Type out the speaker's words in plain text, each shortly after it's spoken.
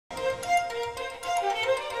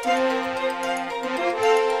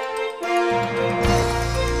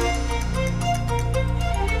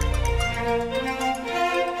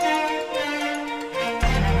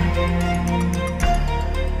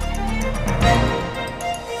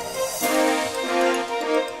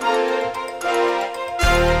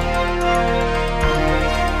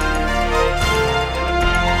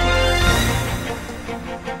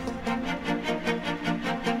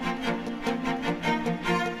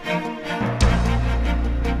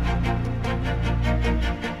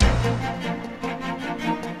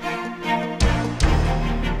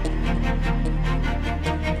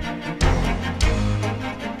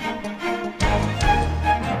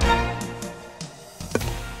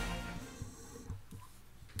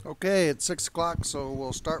Okay, it's 6 o'clock, so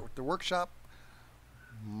we'll start with the workshop.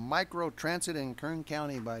 Micro Transit in Kern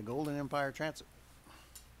County by Golden Empire Transit.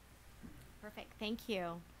 Perfect, thank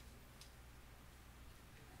you.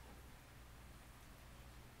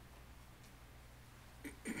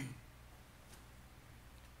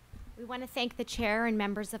 We want to thank the chair and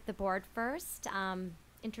members of the board first.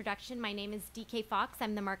 Introduction, my name is DK Fox.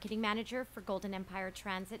 I'm the marketing manager for Golden Empire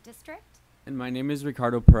Transit District. And my name is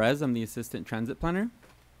Ricardo Perez. I'm the assistant transit planner.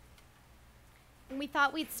 And we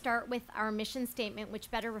thought we'd start with our mission statement,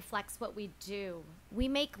 which better reflects what we do. We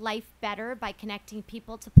make life better by connecting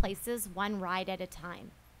people to places one ride at a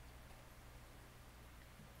time.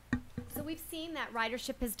 So we've seen that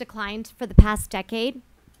ridership has declined for the past decade.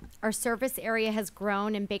 Our service area has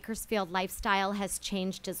grown and Bakersfield lifestyle has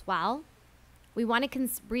changed as well. We want to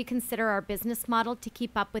reconsider our business model to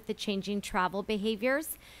keep up with the changing travel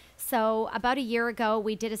behaviors. So about a year ago,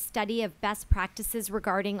 we did a study of best practices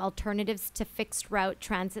regarding alternatives to fixed route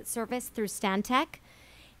transit service through Stantec.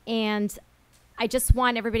 And I just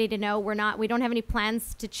want everybody to know we don't have any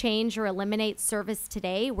plans to change or eliminate service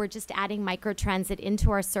today. We're just adding microtransit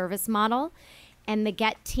into our service model. And the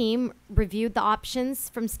GET team reviewed the options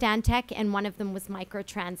from Stantec, and one of them was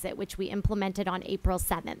microtransit, which we implemented on April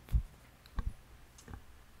 7th.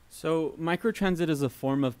 So microtransit is a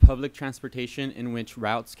form of public transportation in which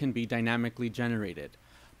routes can be dynamically generated.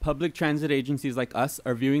 Public transit agencies like us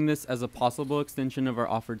are viewing this as a possible extension of our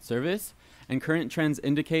offered service, and current trends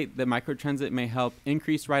indicate that microtransit may help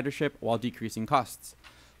increase ridership while decreasing costs.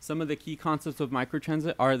 Some of the key concepts of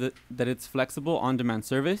microtransit are that it's flexible on-demand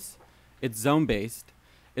service, it's zone-based,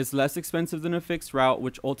 it's less expensive than a fixed route,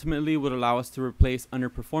 which ultimately would allow us to replace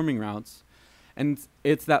underperforming routes, and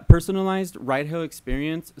it's that personalized ride-hail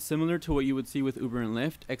experience similar to what you would see with Uber and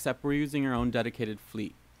Lyft, except we're using our own dedicated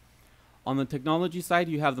fleet. On the technology side,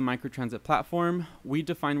 you have the microtransit platform. We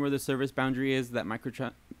define where the service boundary is that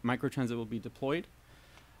microtransit will be deployed.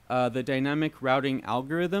 The dynamic routing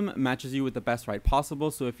algorithm matches you with the best ride possible,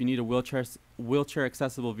 so if you need a wheelchair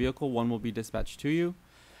accessible vehicle, one will be dispatched to you.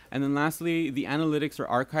 And then lastly, the analytics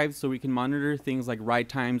are archived so we can monitor things like ride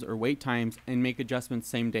times or wait times and make adjustments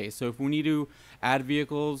same day. So if we need to add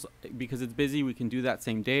vehicles because it's busy, we can do that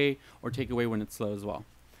same day or take away when it's slow as well.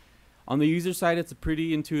 On the user side, it's a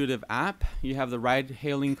pretty intuitive app. You have the ride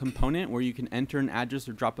hailing component where you can enter an address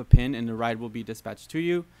or drop a pin and the ride will be dispatched to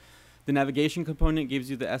you. The navigation component gives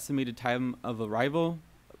you the estimated time of arrival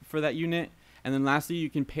for that unit. And then lastly, you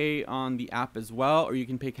can pay on the app as well, or you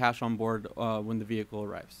can pay cash on board when the vehicle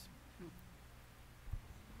arrives.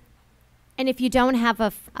 And if you don't have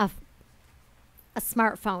a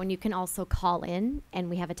smartphone, you can also call in, and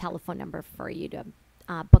we have a telephone number for you to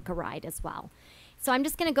book a ride as well. So I'm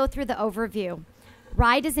just going to go through the overview.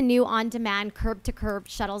 Ride is a new on-demand curb-to-curb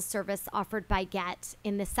shuttle service offered by GET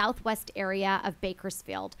in the southwest area of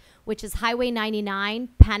Bakersfield, which is Highway 99,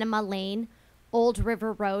 Panama Lane, Old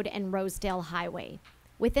River Road, and Rosedale Highway.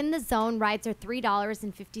 Within the zone, rides are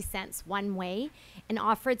 $3.50 one way and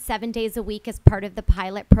offered 7 days a week as part of the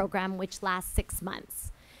pilot program, which lasts 6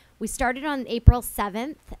 months. We started on April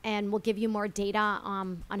 7th, and we'll give you more data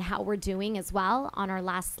on how we're doing as well on our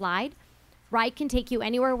last slide. Ride can take you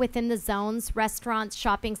anywhere within the zones: restaurants,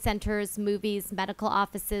 shopping centers, movies, medical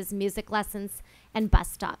offices, music lessons, and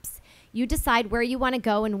bus stops. You decide where you want to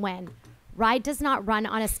go and when. Ride does not run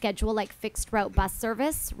on a schedule like fixed route bus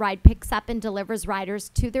service. Ride picks up and delivers riders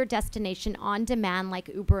to their destination on demand like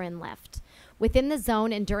Uber and Lyft. Within the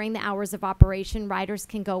zone and during the hours of operation, riders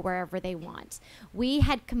can go wherever they want. We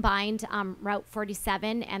had combined Route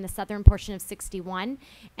 47 and the southern portion of 61,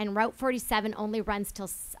 and Route 47 only runs till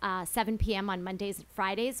 7 p.m. on Mondays and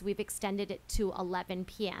Fridays. We've extended it to 11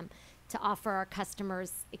 p.m. to offer our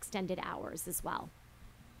customers extended hours as well.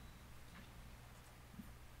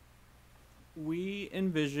 We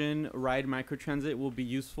envision Ride Microtransit will be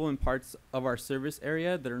useful in parts of our service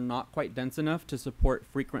area that are not quite dense enough to support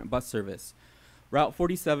frequent bus service. Route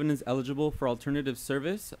 47 is eligible for alternative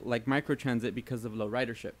service like microtransit because of low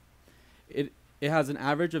ridership. It has an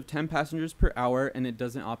average of 10 passengers per hour, and it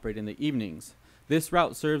doesn't operate in the evenings. This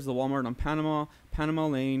route serves the Walmart on Panama, Panama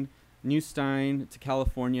Lane, New Stein to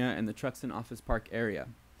California, and the Truxton Office Park area.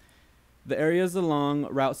 The areas along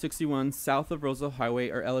Route 61 south of Rosedale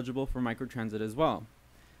Highway are eligible for microtransit as well.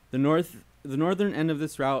 The northern end of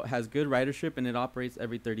this route has good ridership and it operates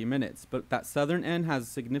every 30 minutes, but that southern end has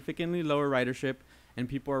significantly lower ridership and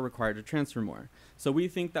people are required to transfer more. So we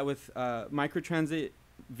think that with microtransit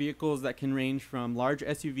vehicles that can range from large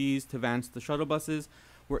SUVs to vans to shuttle buses,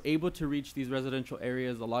 we're able to reach these residential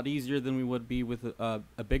areas a lot easier than we would be with a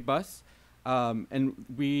big bus. And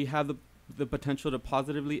we have the the potential to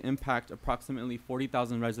positively impact approximately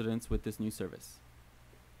 40,000 residents with this new service.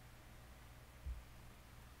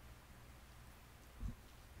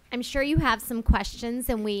 I'm sure you have some questions,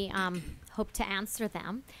 and we hope to answer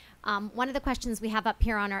them. One of the questions we have up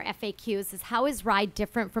here on our FAQs is, how is Ride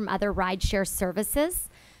different from other rideshare services?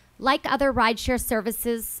 Like other rideshare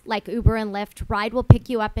services like Uber and Lyft, Ride will pick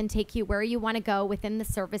you up and take you where you want to go within the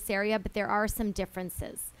service area, but there are some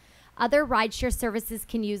differences. Other rideshare services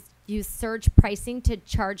can use surge pricing to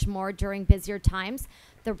charge more during busier times.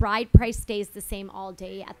 The Ride price stays the same all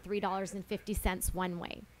day at $3.50 one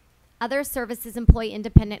way. Other services employ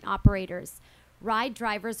independent operators. Ride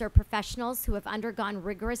drivers are professionals who have undergone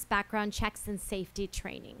rigorous background checks and safety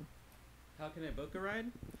training. How can I book a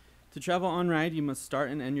ride? To travel on Ride, you must start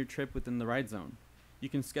and end your trip within the Ride Zone. You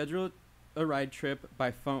can schedule a ride trip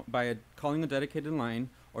by phone calling a dedicated line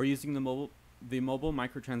or using the mobile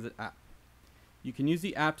microtransit app. You can use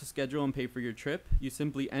the app to schedule and pay for your trip. You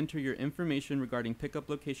simply enter your information regarding pickup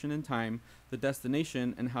location and time, the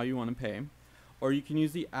destination, and how you want to pay. Or you can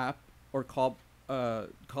use the app or call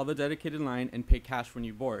the dedicated line and pay cash when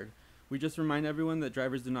you board. We just remind everyone that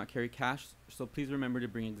drivers do not carry cash, so please remember to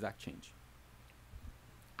bring exact change.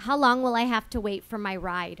 How long will I have to wait for my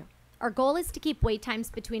ride? Our goal is to keep wait times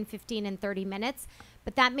between 15 and 30 minutes,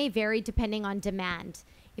 but that may vary depending on demand.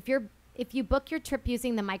 If you book your trip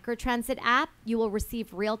using the microtransit app, you will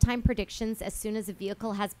receive real-time predictions as soon as a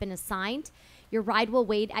vehicle has been assigned. Your ride will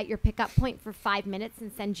wait at your pickup point for 5 minutes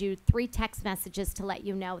and send you 3 text messages to let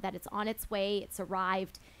you know that it's on its way, it's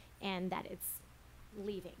arrived, and that it's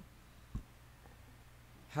leaving.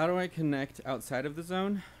 How do I connect outside of the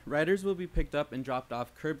zone? Riders will be picked up and dropped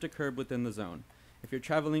off curb to curb within the zone. If you're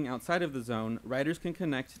traveling outside of the zone, riders can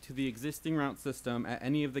connect to the existing route system at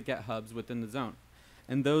any of the get hubs within the zone.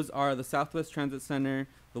 And those are the Southwest Transit Center,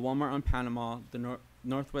 the Walmart on Panama, the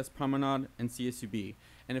Northwest Promenade, and CSUB.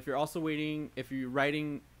 And if you're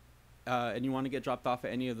riding and you want to get dropped off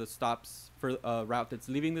at any of the stops for a route that's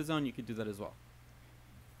leaving the zone, you could do that as well.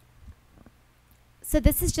 So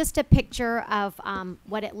this is just a picture of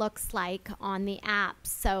what it looks like on the app.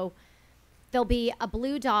 So there'll be a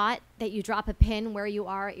blue dot that you drop a pin where you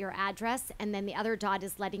are at your address, and then the other dot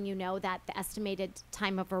is letting you know that the estimated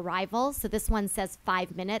time of arrival. So this one says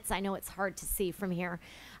 5 minutes. I know it's hard to see from here.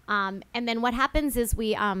 And then what happens is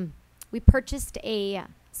we purchased a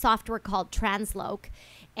software called Transloc,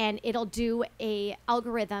 and it'll do a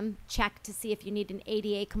algorithm check to see if you need an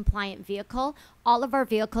ADA compliant vehicle. All of our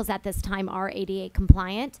vehicles at this time are ADA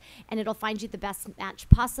compliant, and it'll find you the best match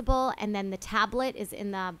possible. And then the tablet is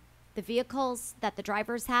in the vehicles that the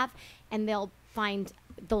drivers have, and they'll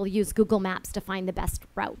use Google Maps to find the best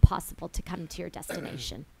route possible to come to your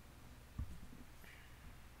destination.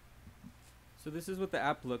 So this is what the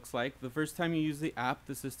app looks like. The first time you use the app,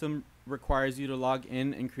 the system requires you to log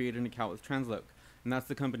in and create an account with Transloc, and that's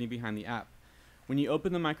the company behind the app. When you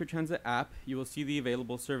open the microtransit app, you will see the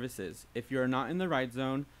available services. If you are not in the ride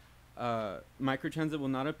zone, microtransit will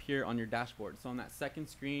not appear on your dashboard. So on that second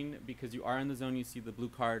screen, because you are in the zone, you see the blue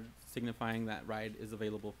card signifying that ride is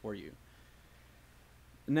available for you.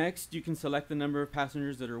 Next, you can select the number of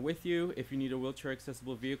passengers that are with you. If you need a wheelchair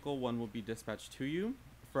accessible vehicle, one will be dispatched to you.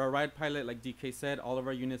 For our ride pilot, like DK said, all of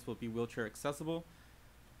our units will be wheelchair accessible.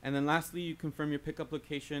 And then lastly, you confirm your pickup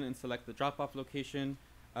location and select the drop-off location.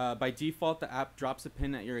 By default, the app drops a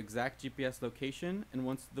pin at your exact GPS location, and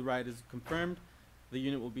once the ride is confirmed, the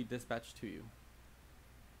unit will be dispatched to you.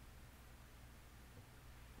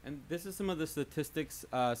 And this is some of the statistics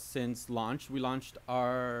since launch. We launched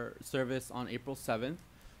our service on April 7th.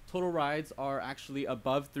 Total rides are actually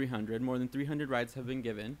above 300. More than 300 rides have been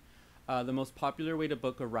given. The most popular way to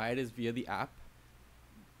book a ride is via the app.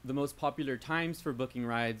 The most popular times for booking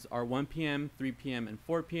rides are 1 p.m., 3 p.m., and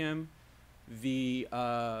 4 p.m. The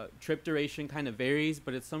trip duration kind of varies,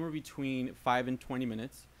 but it's somewhere between 5 and 20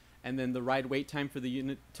 minutes. And then the ride wait time for the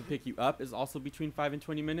unit to pick you up is also between 5 and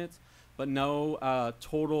 20 minutes. But no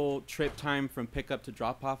total trip time from pickup to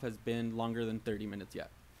drop off has been longer than 30 minutes yet.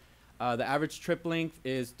 The average trip length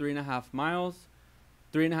is 3.5 miles,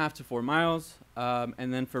 3.5 to 4 miles.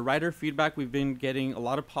 And then for rider feedback, we've been getting a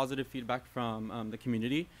lot of positive feedback from the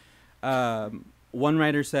community. One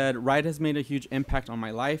rider said, "Ride has made a huge impact on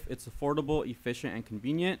my life. It's affordable, efficient, and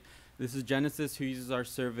convenient." This is Genesis, who uses our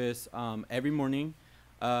service every morning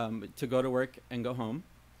to go to work and go home.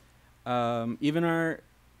 Even our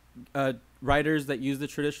riders that use the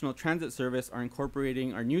traditional transit service are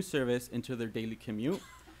incorporating our new service into their daily commute.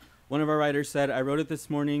 One of our riders said, "I rode it this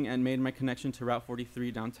morning and made my connection to Route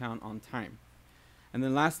 43 downtown on time." And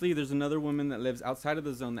then lastly, there's another woman that lives outside of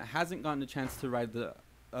the zone that hasn't gotten a chance to ride the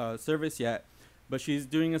service yet, But she's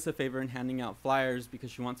doing us a favor and handing out flyers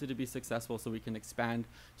because she wants it to be successful so we can expand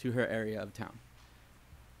to her area of town.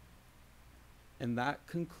 And that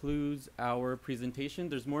concludes our presentation.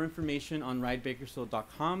 There's more information on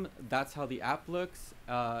ridebakersfield.com. That's how the app looks,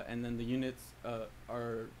 and then the units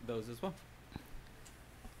are those as well.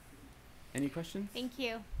 Any questions? Thank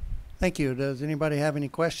you. Thank you. Does anybody have any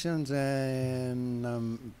questions?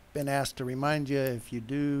 And been asked to remind you, if you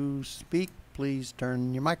do speak, please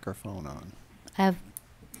turn your microphone on. I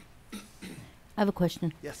have a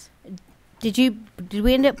question. Yes. Did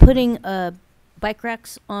we end up putting bike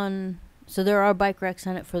racks on? So there are bike racks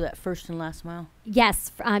on it for that first and last mile?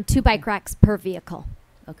 Yes, 2 bike racks per vehicle.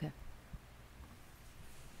 Okay.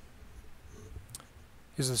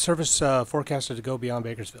 Is the service forecasted to go beyond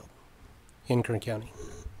Bakersfield in Kern County?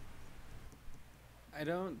 I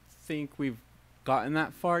don't think we've gotten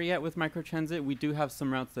that far yet with microtransit. We do have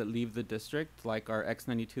some routes that leave the district, like our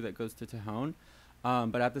X92 that goes to Tejon.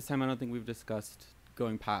 But at this time, I don't think we've discussed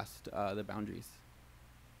going past the boundaries.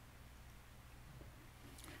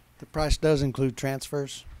 The price does include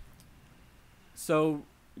transfers. So,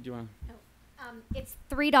 do you want It's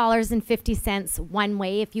 $3.50 one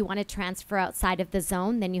way. If you want to transfer outside of the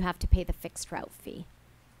zone, then you have to pay the fixed route fee.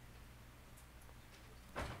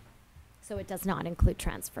 So it does not include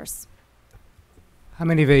transfers. How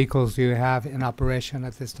many vehicles do you have in operation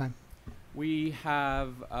at this time? We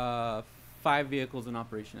have 5 vehicles in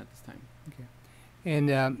operation at this time. Okay.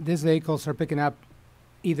 And these vehicles are picking up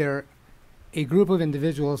either a group of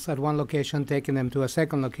individuals at one location, taking them to a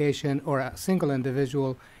second location, or a single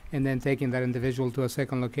individual and then taking that individual to a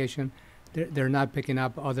second location. They're not picking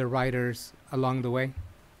up other riders along the way?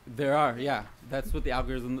 There are, yeah. That's what the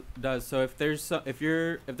algorithm does. So if there's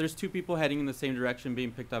 2 people heading in the same direction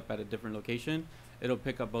being picked up at a different location, it'll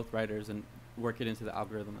pick up both riders and work it into the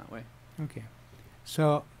algorithm that way. Okay.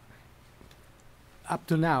 So up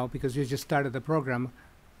to now, because you just started the program,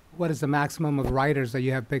 what is the maximum of riders that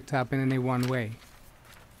you have picked up in any one way?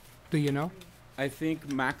 Do you know? I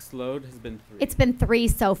think max load has been 3. It's been 3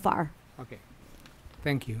 so far. Okay.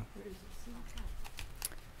 Thank you.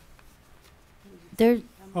 There.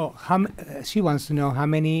 Oh, she wants to know how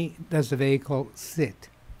many does the vehicle sit?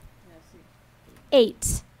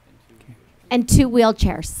 8. Okay. And 2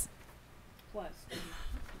 wheelchairs.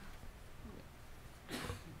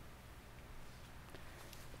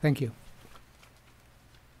 Thank you.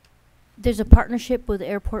 There's a partnership with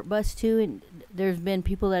Airport Bus too, and there's been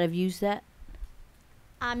people that have used that.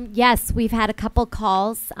 Yes, we've had a couple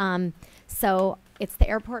calls. So it's the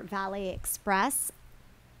Airport Valley Express,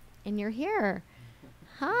 and you're here.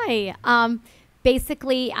 Hi.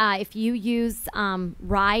 Basically, if you use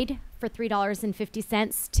Ride for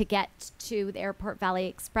 $3.50 to get to the Airport Valley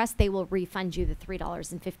Express, they will refund you the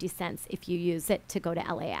 $3.50 if you use it to go to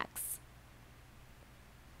LAX.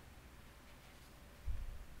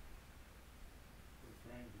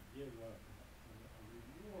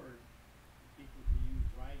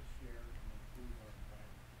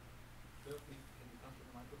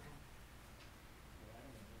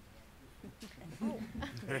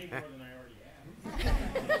 Way more than I already have.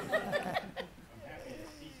 I'm happy to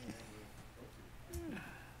see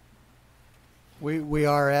some. We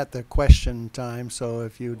are at the question time, so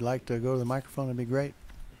if you'd like to go to the microphone, it'd be great.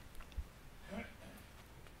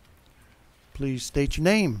 Please state your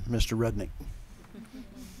name, Mr. Rudnick.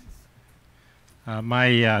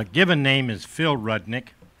 My given name is Phil Rudnick.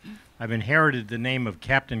 I've inherited the name of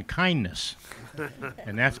Captain Kindness,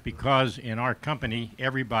 and that's because in our company,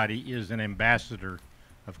 everybody is an ambassador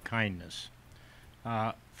of kindness.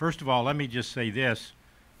 First of all, let me just say this.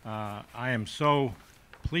 I am so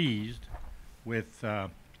pleased with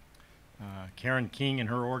Karen King and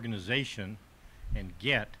her organization and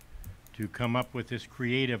GET to come up with this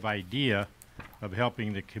creative idea of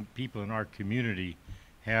helping the people in our community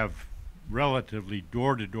have relatively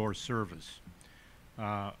door-to-door service.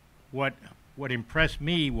 What impressed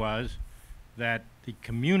me was that the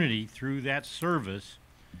community, through that service,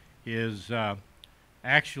 is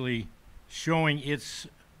actually showing its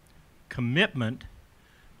commitment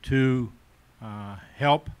to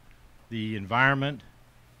help the environment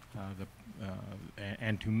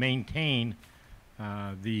and to maintain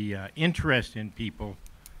the interest in people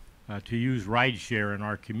to use rideshare in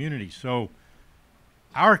our community. So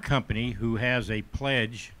our company, who has a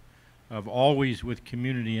pledge of always with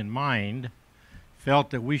community in mind,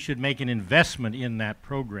 felt that we should make an investment in that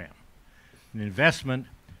program, an investment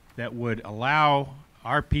that would allow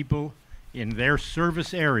our people in their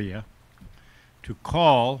service area to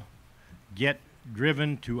call, get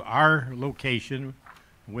driven to our location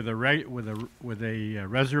with a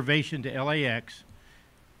reservation to LAX,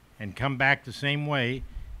 and come back the same way,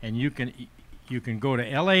 and you can go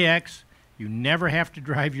to LAX. You never have to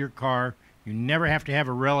drive your car. You never have to have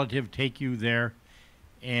a relative take you there.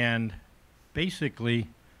 And basically,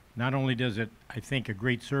 not only does it, I think, a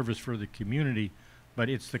great service for the community, but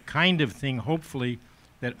it's the kind of thing, hopefully,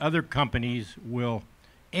 that other companies will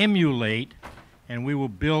emulate, and we will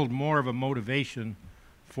build more of a motivation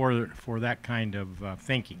for that kind of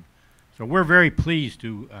thinking. So we're very pleased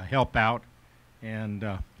to help out,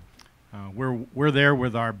 and we're there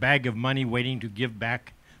with our bag of money waiting to give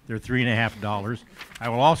back their $3.50. I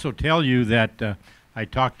will also tell you that I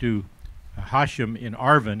talked to Hashim in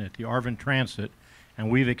Arvin at the Arvin Transit, and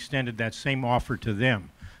we've extended that same offer to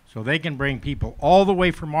them. So they can bring people all the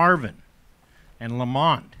way from Arvin and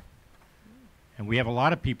Lamont, and we have a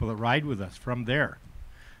lot of people that ride with us from there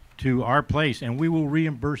to our place, and we will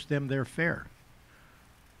reimburse them their fare.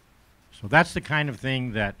 So that's the kind of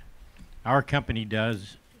thing that our company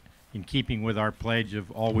does in keeping with our pledge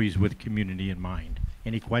of always with community in mind.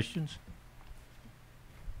 Any questions?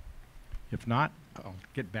 If not, I'll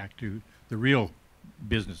get back to the real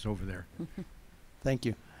business over there. Thank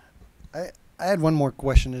you. I had one more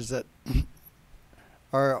question. Is that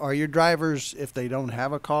are your drivers, if they don't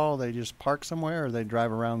have a call, they just park somewhere, or they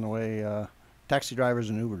drive around the way taxi drivers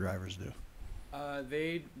and Uber drivers do?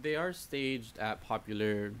 They are staged at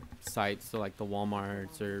popular sites, so like the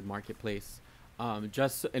Walmarts or Marketplace.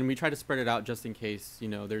 And we try to spread it out just in case, you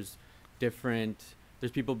know, there's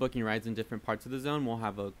people booking rides in different parts of the zone. We'll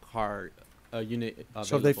have a unit available.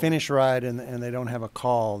 So if they finish a ride and they don't have a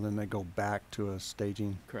call, then they go back to a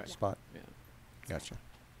staging spot? Yeah. Gotcha.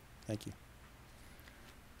 Thank you.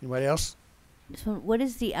 Anybody else? So what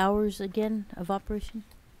is the hours again of operation?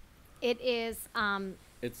 It is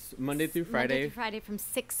it's Monday through Friday. From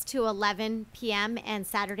 6 to 11 p.m. and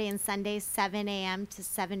Saturday and Sunday 7 a.m. to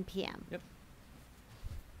 7 p.m. Yep.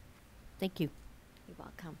 Thank you. You're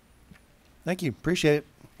welcome. Thank you. Appreciate it.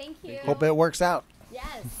 Thank you. Hope it works out.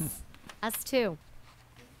 Yes. Us too.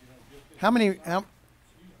 How many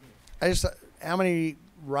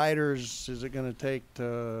riders is it going to take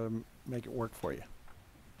to make it work for you?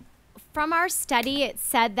 From our study, it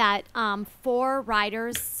said that 4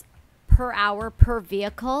 riders per hour per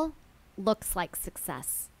vehicle looks like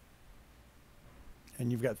success.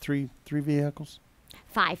 And you've got three vehicles?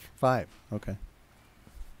 5. 5. Okay.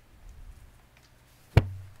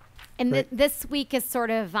 And this week is sort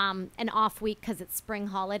of an off week because it's spring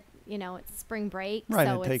holiday. You know, it's spring break. Right.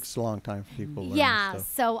 So it takes a long time for people to learn yeah. stuff.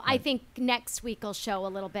 So Right. I think next week will show a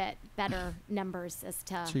little bit better numbers as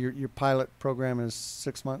to. So your pilot program is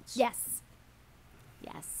 6 months? Yes.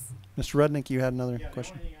 Yes. Mr. Rudnick, you had another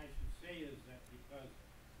question? The only thing I should say is that because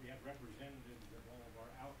we have representatives of all of our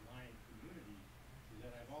outlying communities, is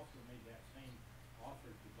that I've also made that same offer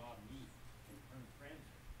to Bob Mead in Kern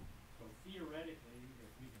Transit. So theoretically,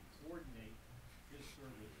 if we can coordinate his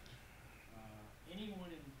service,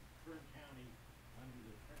 anyone in Kern County under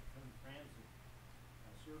the Kern Transit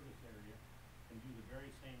service area can do the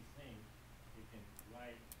very same thing. They can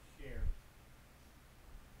ride share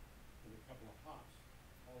with a couple of hops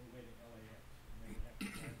all the way to LAX, and they would have to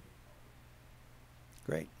drive their car.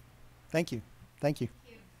 Great. Thank you. Thank you.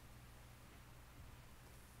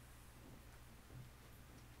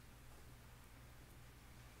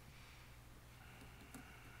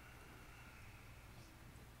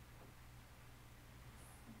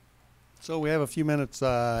 So we have a few minutes,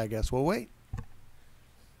 I guess we'll wait.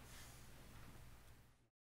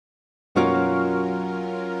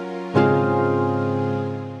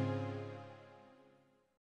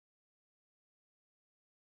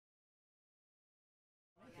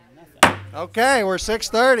 Okay, we're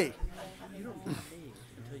 6:30.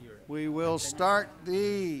 We will start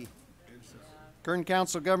the Kern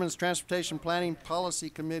Council Government's Transportation Planning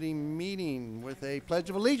Policy Committee meeting with a Pledge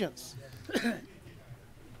of Allegiance.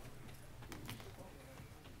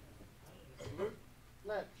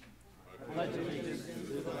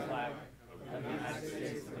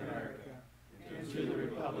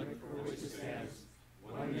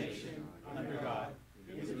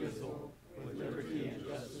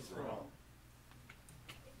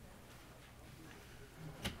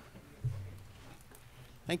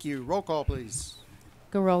 Thank you. Roll call, please.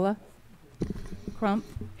 Garola. Crump.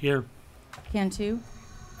 Here. Cantu.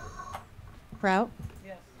 Kraut.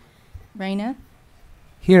 Reyna.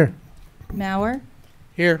 Here. Mauer.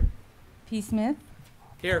 Here. P. Smith.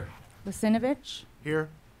 Here. Lasinovich. Here.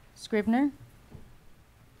 Scribner.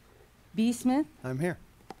 B. Smith. I'm here.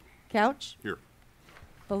 Couch. Here.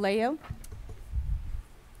 Vallejo.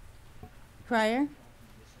 Cryer.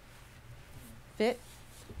 Fitt.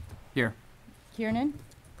 Here. Kiernan.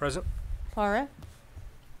 Present. Para.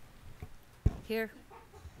 Here.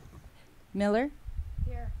 Miller.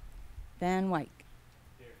 Here. Van Wyk.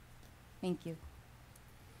 Here. Thank you.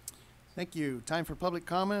 Thank you. Time for public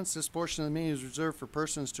comments. This portion of the meeting is reserved for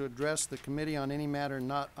persons to address the committee on any matter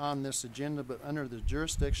not on this agenda but under the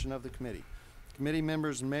jurisdiction of the committee. Committee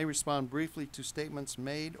members may respond briefly to statements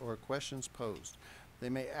made or questions posed. They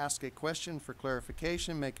may ask a question for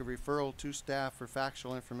clarification, make a referral to staff for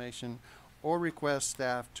factual information, or request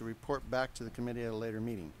staff to report back to the committee at a later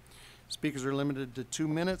meeting. Speakers are limited to 2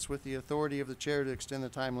 minutes with the authority of the chair to extend the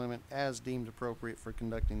time limit as deemed appropriate for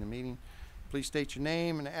conducting the meeting. Please state your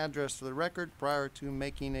name and address for the record prior to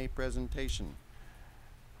making a presentation.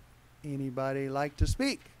 Anybody like to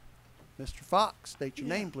speak? Mr. Fox, state your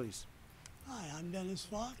name, please. Hi, I'm Dennis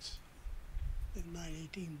Fox, live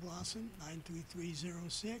 918 Blossom,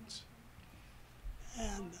 93306.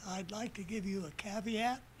 And I'd like to give you a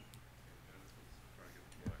caveat.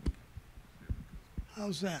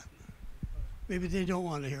 How's that? Maybe they don't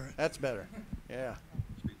want to hear it. That's better. Yeah.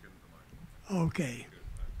 Okay.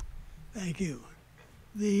 Thank you.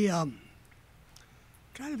 The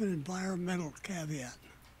kind of an environmental caveat,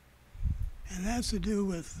 and it has to do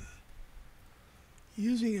with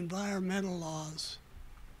using environmental laws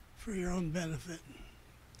for your own benefit,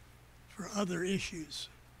 for other issues.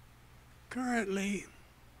 Currently,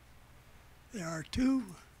 there are 2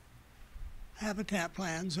 habitat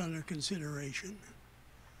plans under consideration.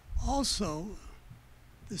 Also,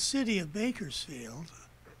 the city of Bakersfield,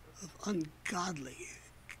 of ungodly,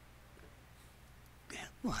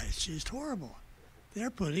 well, it's just horrible.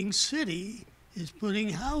 They're putting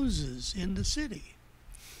houses in the city.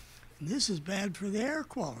 And this is bad for the air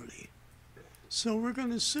quality. So we're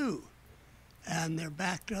going to sue. And they're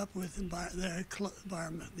backed up with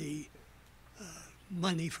the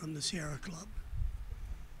money from the Sierra Club.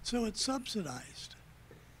 So it's subsidized.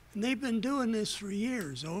 And they've been doing this for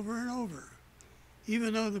years, over and over.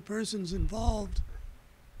 Even though the persons involved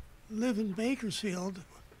live in Bakersfield,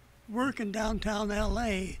 work in downtown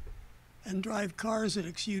LA, and drive cars that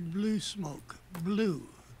exude blue smoke. Blue,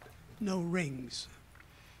 no rings.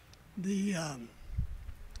 This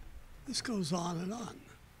goes on and on.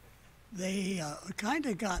 They kind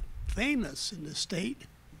of got famous in the state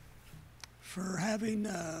for having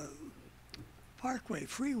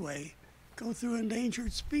freeway, go through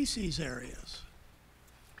endangered species areas.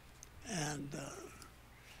 And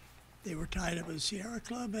they were tied up with Sierra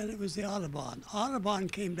Club, and it was the Audubon. Audubon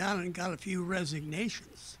came down and got a few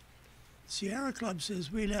resignations. Sierra Club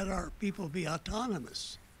says we let our people be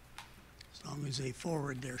autonomous as long as they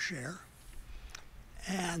forward their share.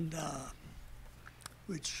 And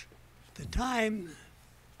which at the time,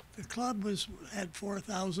 the club had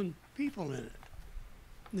 4,000 people in it.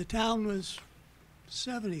 And the town was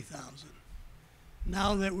 70,000.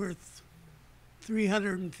 Now that we're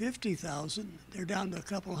 350,000, they're down to a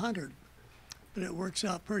couple hundred. But it works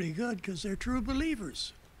out pretty good because they're true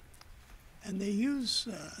believers. And they use,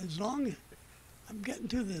 I'm getting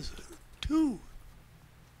to this, two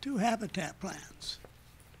habitat plans.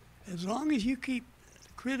 As long as you keep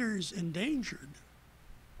critters endangered,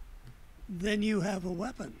 then you have a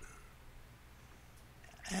weapon.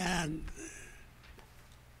 And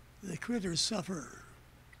the critters suffer.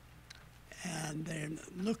 And they're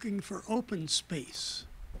looking for open space,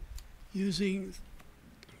 using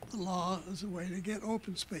the law as a way to get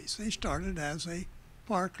open space. They started as a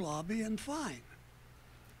park lobby, and fine.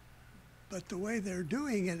 But the way they're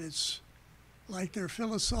doing it, it's like their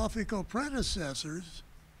philosophical predecessors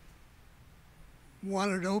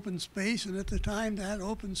wanted open space, and at the time that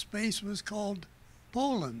open space was called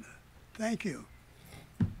Poland. Thank you.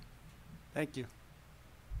 Thank you.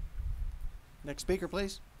 Next speaker,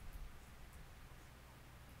 please.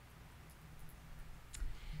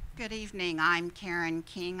 Good evening. I'm Karen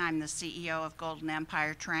King. I'm the CEO of Golden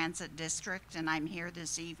Empire Transit District, and I'm here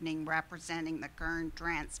this evening representing the Kern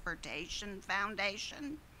Transportation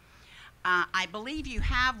Foundation. I believe you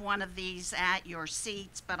have one of these at your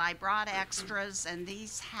seats, but I brought extras, and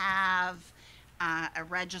these have a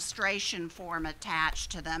registration form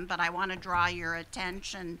attached to them. But I want to draw your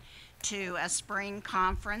attention to a spring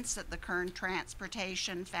conference that the Kern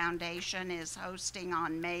Transportation Foundation is hosting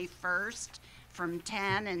on May 1st from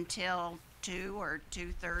 10 until 2 or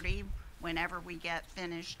 2:30, whenever we get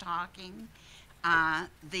finished talking.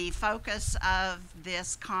 The focus of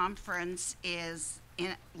this conference is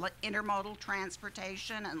intermodal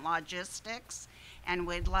transportation and logistics, and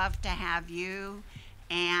we'd love to have you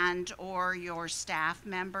and or your staff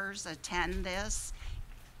members attend this.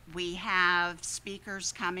 We have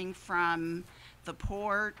speakers coming from the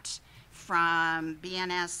port, from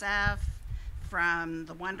BNSF, from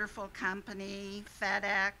the wonderful company,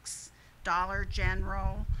 FedEx, Dollar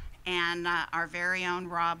General, and our very own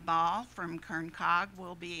Rob Ball from Kern COG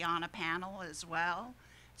will be on a panel as well.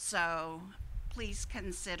 So please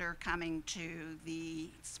consider coming to the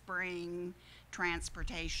spring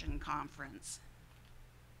transportation conference.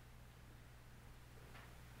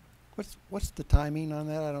 What's the timing on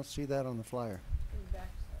that? I don't see that on the flyer.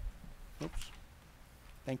 Oops.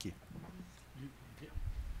 Thank you.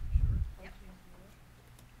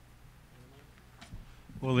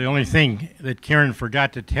 Well, the only thing that Karen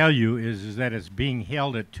forgot to tell you is that it's being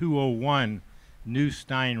held at 201 New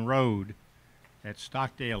Stein Road at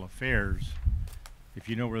Stockdale Affairs. If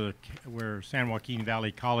you know where San Joaquin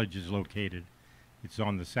Valley College is located, it's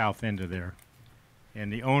on the south end of there.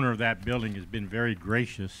 And the owner of that building has been very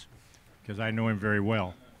gracious, because I know him very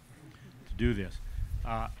well, to do this.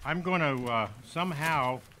 I'm going to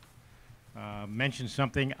somehow mention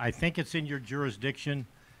something. I think it's in your jurisdiction.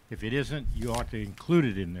 If it isn't, you ought to include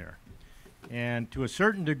it in there. And to a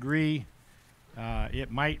certain degree,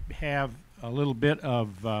 it might have a little bit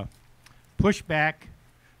of pushback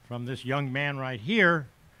from this young man right here,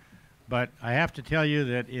 but I have to tell you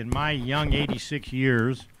that in my young 86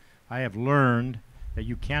 years, I have learned that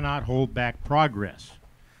you cannot hold back progress,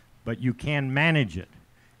 but you can manage it,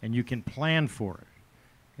 and you can plan for it.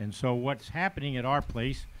 And so what's happening at our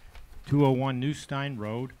place, 201 New Stein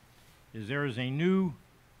Road, is there is a new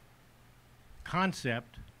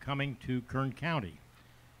concept coming to Kern County.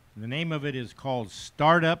 The name of it is called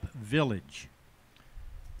Startup Village.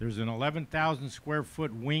 There's an 11,000 square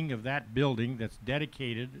foot wing of that building that's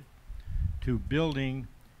dedicated to building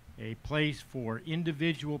a place for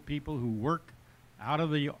individual people who work out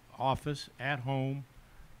of the office at home,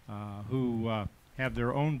 who have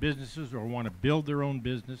their own businesses or want to build their own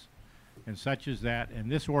business and such as that.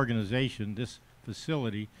 And this organization, this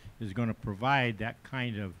facility, is going to provide that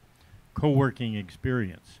kind of co-working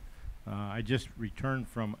experience. I just returned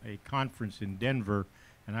from a conference in Denver,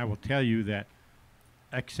 and I will tell you that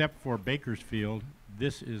except for Bakersfield,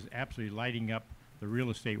 this is absolutely lighting up the real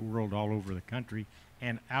estate world all over the country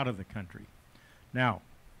and out of the country. Now,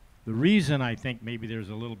 the reason I think maybe there's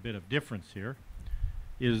a little bit of difference here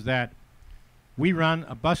is that we run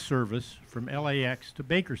a bus service from LAX to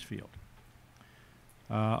Bakersfield.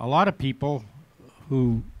 A lot of people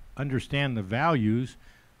who understand the values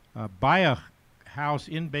buy a house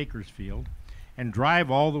in Bakersfield and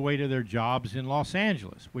drive all the way to their jobs in Los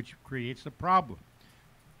Angeles, which creates a problem.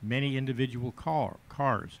 Many individual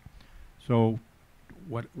cars. So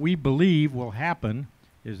what we believe will happen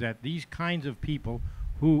is that these kinds of people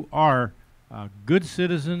who are good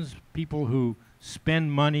citizens, people who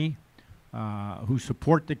spend money, who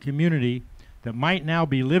support the community, that might now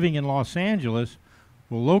be living in Los Angeles,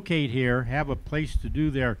 will locate here, have a place to do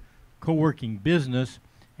their co-working business,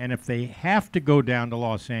 and if they have to go down to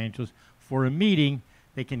Los Angeles for a meeting,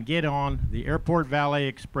 they can get on the Airport Valet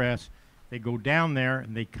Express. They go down there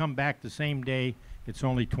and they come back the same day. It's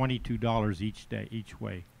only $22 each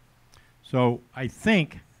way. So I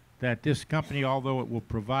think that this company, although it will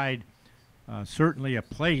provide certainly a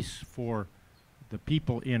place for the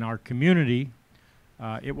people in our community,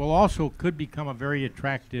 it will also could become a very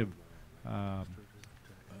attractive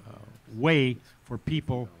way for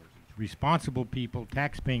people, responsible people,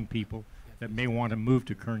 tax-paying people that may want to move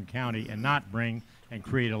to Kern County and not bring and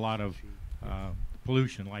create a lot of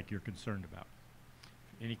pollution like you're concerned about.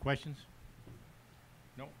 Any questions?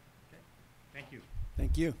 No? Okay. Thank you.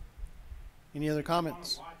 Thank you. Any other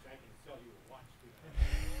comments? Watch, I can sell you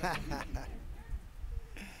a watch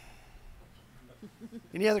too.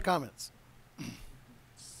 Any other comments?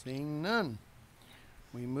 Seeing none,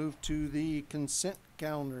 we move to the consent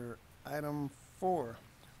calendar. Item 4.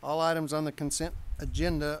 All items on the consent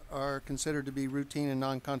agenda are considered to be routine and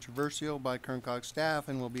non-controversial by Kern COG staff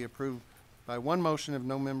and will be approved by one motion if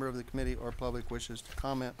no member of the committee or public wishes to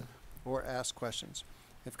comment or ask questions.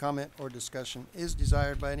 If comment or discussion is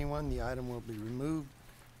desired by anyone, the item will be removed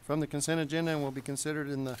from the consent agenda and will be considered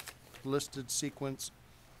in the listed sequence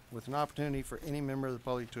with an opportunity for any member of the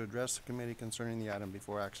public to address the committee concerning the item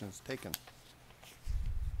before action is taken.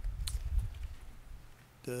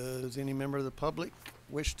 Does any member of the public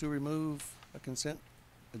wish to remove a consent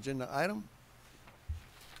agenda item?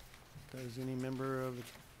 Does any member of the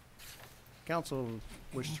council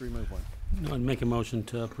wish to remove one? No, I'd make a motion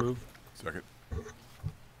to approve. Second.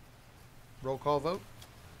 Roll call vote?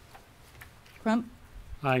 Crump,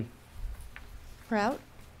 Aye. Prout.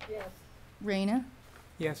 Yes. Reyna,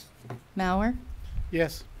 Yes. Mauer,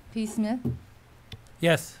 Yes. P. Smith,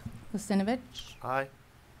 Yes. Kusinovich, Aye.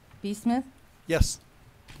 B. Smith, Yes.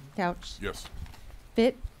 Couch, Yes.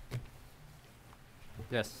 Fit,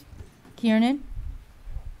 Yes. Kiernan,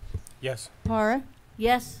 Yes. Para,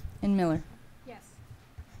 Yes. and Miller. Yes.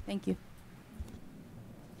 Thank you.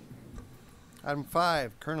 Item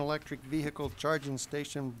 5, Kern Electric Vehicle Charging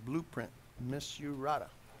Station Blueprint. Miss Urata.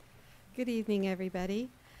 Good evening, everybody.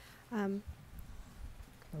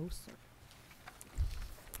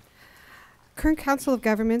 Kern Council of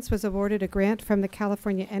Governments was awarded a grant from the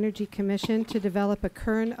California Energy Commission to develop a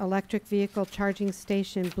Kern electric vehicle charging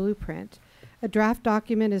station blueprint. A draft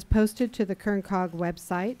document is posted to the Kern COG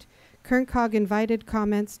website. Kern COG invited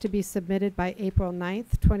comments to be submitted by April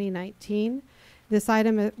 9th, 2019. This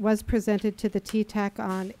item was presented to the TTAC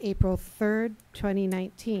on April 3rd,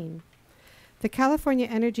 2019. The California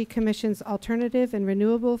Energy Commission's Alternative and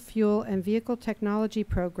Renewable Fuel and Vehicle Technology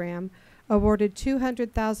Program awarded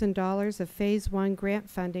 $200,000 of Phase 1 grant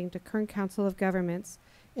funding to Kern Council of Governments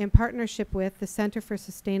in partnership with the Center for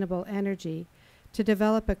Sustainable Energy to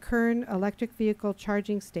develop a Kern Electric Vehicle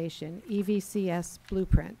Charging Station, EVCS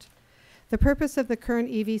blueprint. The purpose of the Kern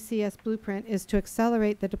EVCS blueprint is to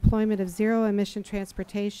accelerate the deployment of zero-emission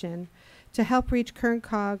transportation to help reach Kern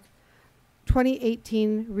COG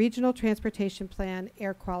 2018 Regional Transportation Plan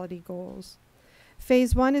air quality goals.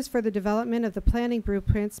 Phase 1 is for the development of the planning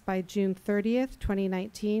blueprints by June 30th,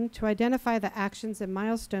 2019 to identify the actions and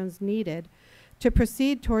milestones needed to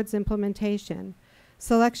proceed towards implementation.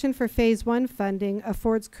 Selection for Phase 1 funding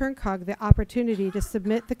affords Kern COG the opportunity to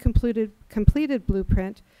submit the completed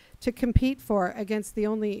blueprint to compete for against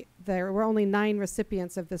there were only 9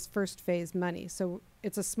 recipients of this first phase money. So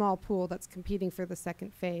it's a small pool that's competing for the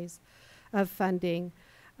second phase of funding,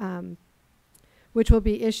 which will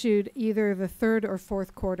be issued either the 3rd or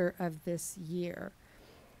 4th quarter of this year.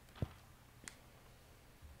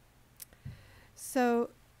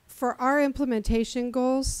 So for our implementation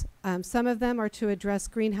goals, some of them are to address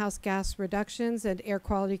greenhouse gas reductions and air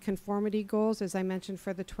quality conformity goals, as I mentioned,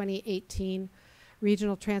 for the 2018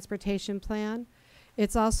 Regional Transportation Plan.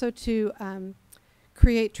 It's also to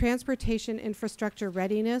create transportation infrastructure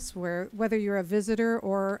readiness, where whether you're a visitor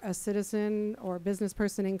or a citizen or business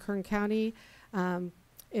person in Kern County,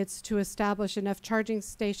 it's to establish enough charging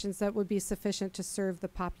stations that would be sufficient to serve the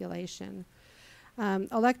population.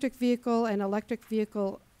 Electric vehicle and electric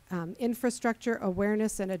vehicle infrastructure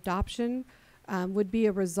awareness and adoption would be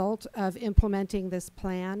a result of implementing this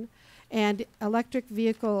plan. And electric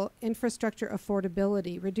vehicle infrastructure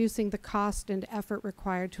affordability, reducing the cost and effort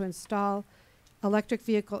required to install electric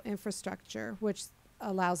vehicle infrastructure, which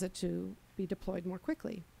allows it to be deployed more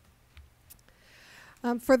quickly.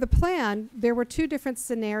 For the plan, there were 2 different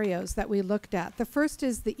scenarios that we looked at. The first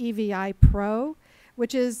is the EVI Pro,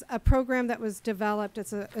 which is a program that was developed.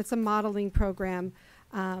 It's a modeling program.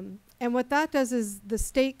 And what that does is the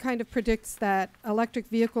state kind of predicts that electric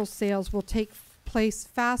vehicle sales will take place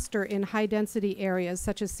faster in high-density areas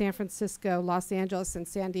such as San Francisco, Los Angeles, and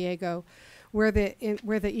San Diego, where the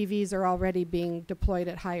EVs are already being deployed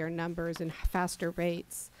at higher numbers and faster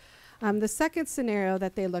rates. The second scenario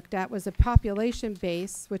that they looked at was a population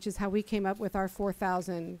base, which is how we came up with our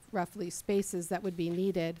 4,000 roughly spaces that would be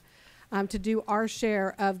needed to do our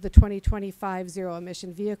share of the 2025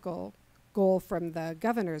 zero-emission vehicle goal from the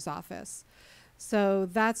governor's office. So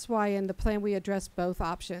that's why in the plan we address both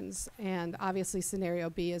options, and obviously scenario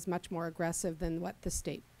B is much more aggressive than what the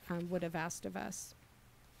state would have asked of us.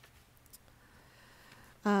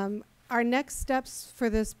 Our next steps for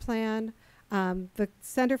this plan, the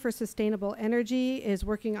Center for Sustainable Energy is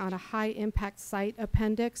working on a high impact site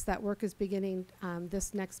appendix. That work is beginning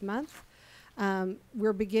this next month.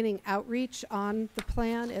 We're beginning outreach on the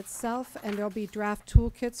plan itself, and there'll be draft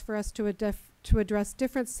toolkits for us to address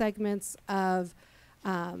different segments of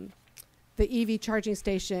the EV charging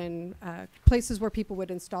station, places where people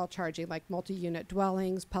would install charging, like multi-unit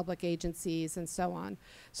dwellings, public agencies, and so on.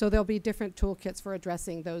 So there'll be different toolkits for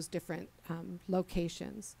addressing those different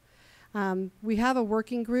locations. We have a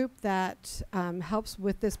working group that helps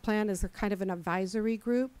with this plan as a kind of an advisory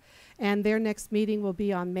group, and their next meeting will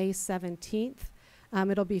be on May 17th.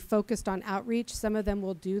 It'll be focused on outreach. Some of them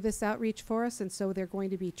will do this outreach for us, and so they're going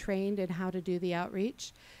to be trained in how to do the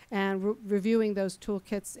outreach and reviewing those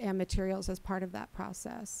toolkits and materials as part of that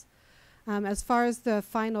process. As far as the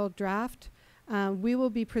final draft, we will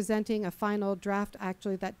be presenting a final draft.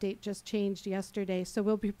 Actually, that date just changed yesterday, so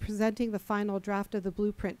we'll be presenting the final draft of the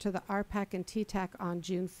blueprint to the RPAC and TTAC on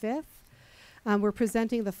June 5th. We're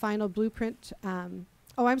presenting the final blueprint,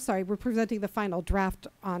 we're presenting the final draft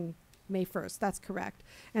on May 1st, that's correct.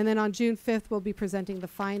 And then on June 5th, we'll be presenting the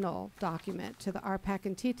final document to the RPAC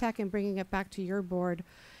and TTAC and bringing it back to your board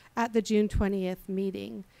at the June 20th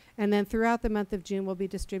meeting. And then throughout the month of June, we'll be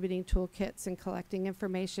distributing toolkits and collecting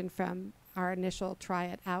information from our initial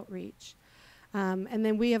try-it outreach. And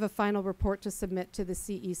then we have a final report to submit to the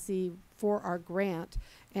CEC for our grant,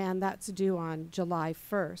 and that's due on July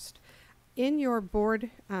 1st. In your board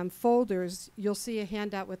folders, you'll see a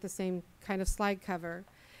handout with the same kind of slide cover.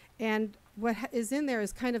 And what is in there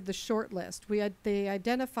is kind of the short list. They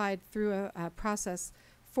identified through a process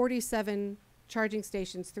 47 charging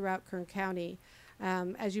stations throughout Kern County.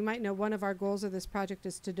 As you might know, one of our goals of this project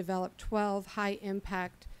is to develop 12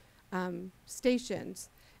 high-impact stations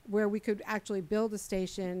where we could actually build a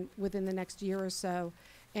station within the next year or so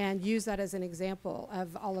and use that as an example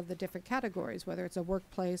of all of the different categories, whether it's a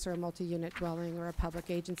workplace or a multi-unit dwelling or a public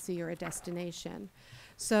agency or a destination.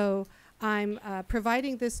 So I'm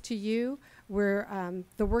providing this to you. Where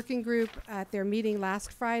the working group at their meeting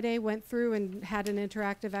last Friday went through and had an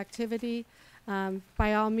interactive activity.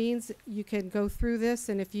 By all means, you can go through this,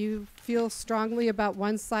 and if you feel strongly about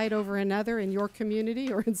one site over another in your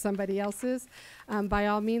community or in somebody else's, by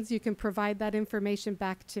all means, you can provide that information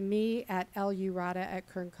back to me at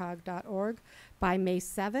lurata@kerncog.org by May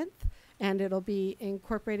 7th, and it'll be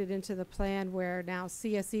incorporated into the plan where now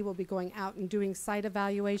CSE will be going out and doing site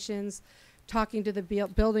evaluations, talking to the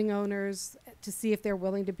building owners to see if they're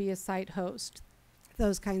willing to be a site host,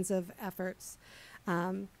 those kinds of efforts.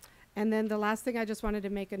 And then the last thing I just wanted to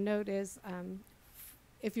make a note is,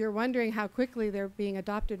 if you're wondering how quickly they're being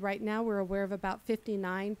adopted right now, we're aware of about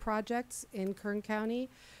 59 projects in Kern County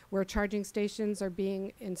where charging stations are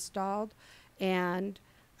being installed. And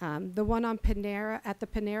the one on Panera, at the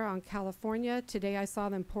Panera on California, today I saw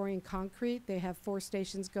them pouring concrete. They have 4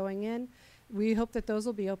 stations going in. We hope that those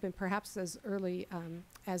will be open perhaps as early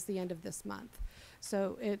as the end of this month.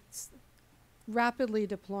 So it's rapidly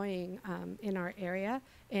deploying in our area,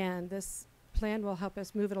 and this plan will help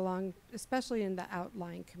us move it along, especially in the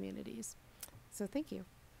outlying communities. So thank you.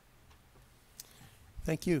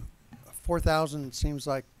 Thank you. 4,000 seems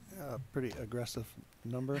like a pretty aggressive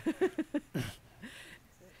number.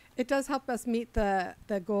 It does help us meet the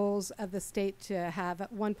goals of the state to have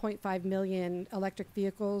 1.5 million electric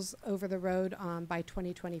vehicles over the road by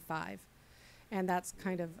 2025. And that's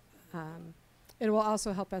kind of, it will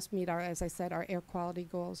also help us meet our, as I said, our air quality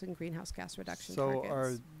goals and greenhouse gas reduction targets. So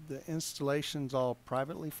are the installations all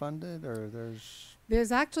privately funded, or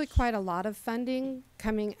There's actually quite a lot of funding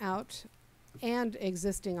coming out and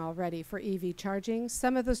existing already for EV charging.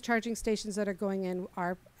 Some of those charging stations that are going in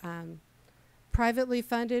are privately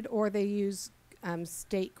funded, or they use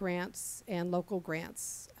state grants and local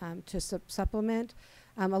grants to supplement.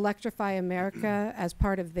 Electrify America, as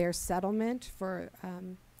part of their settlement for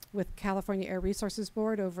with California Air Resources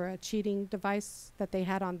Board over a cheating device that they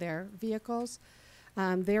had on their vehicles,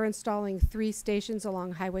 they're installing 3 stations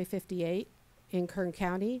along Highway 58 in Kern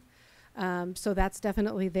County. So that's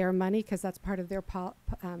definitely their money, because that's part of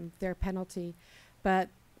their penalty. But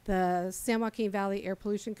the San Joaquin Valley Air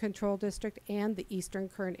Pollution Control District and the Eastern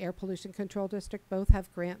Kern Air Pollution Control District both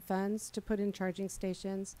have grant funds to put in charging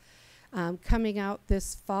stations. Coming out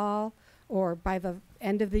this fall, or by the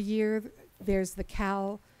end of the year, there's the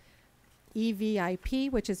Cal EVIP,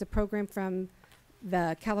 which is a program from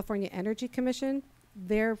the California Energy Commission.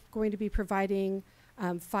 They're going to be providing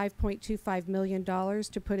 $5.25 million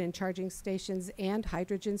to put in charging stations and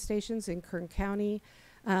hydrogen stations in Kern County.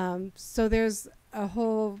 So there's a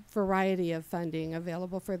whole variety of funding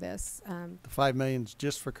available for this. the 5 million's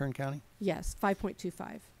just for Kern County? Yes,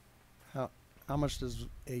 5.25. How much does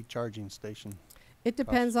a charging station? It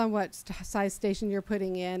depends on what size station you're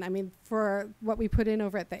putting in. I mean, for what we put in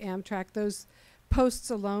over at the Amtrak, those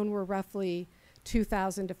posts alone were roughly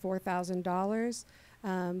 $2,000 to $4,000.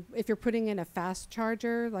 If you're putting in a fast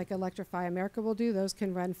charger, like Electrify America will do, those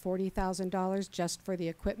can run $40,000 just for the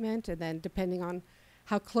equipment, and then depending on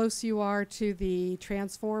how close you are to the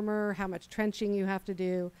transformer, how much trenching you have to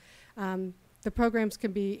do. The programs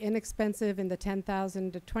can be inexpensive in the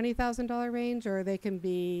 $10,000 to $20,000 range, or they can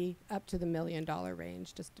be up to the $1 million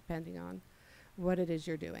range, just depending on what it is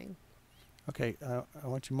you're doing. Okay, I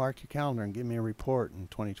want you to mark your calendar and give me a report in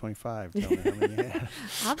 2025. Tell me how many you had.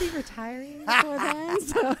 I'll be retiring before then.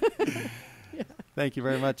 So yeah. Thank you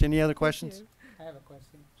very much. Any other questions? I have a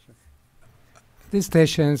question. Sure. These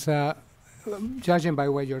stations, judging by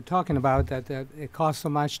what you're talking about, that it costs so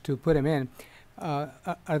much to put them in,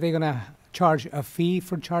 are they going to charge a fee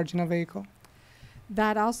for charging a vehicle?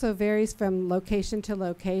 That also varies from location to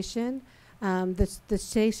location. The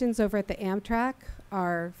stations over at the Amtrak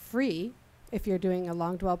are free. If you're doing a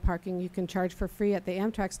long dwell parking, you can charge for free at the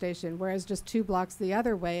Amtrak station, whereas just 2 blocks the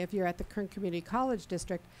other way, if you're at the Kern Community College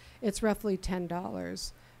District, it's roughly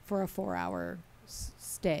 $10 for a 4-hour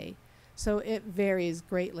stay. So it varies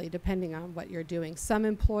greatly depending on what you're doing. Some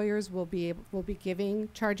employers will be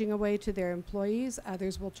charging away to their employees.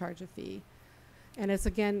 Others will charge a fee. And it's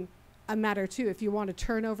again a matter too, if you want to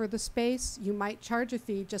turn over the space, you might charge a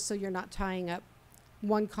fee just so you're not tying up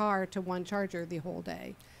one car to one charger the whole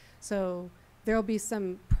day. So there'll be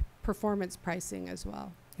some performance pricing as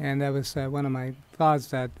well. And that was one of my thoughts,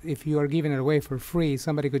 that if you are giving it away for free,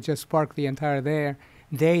 somebody could just park the entire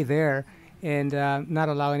day there and not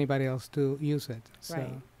allow anybody else to use it. So,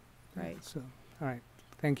 Right. Right. So, all right.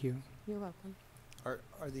 Thank you. You're welcome. Are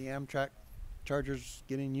the Amtrak chargers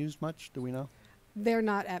getting used much? Do we know? They're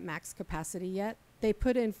not at max capacity yet. They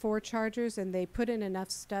put in 4 chargers and they put in enough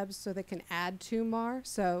stubs so they can add 2 more.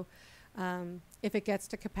 So if it gets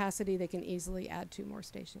to capacity, they can easily add 2 more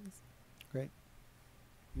stations. Great.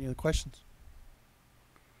 Any other questions?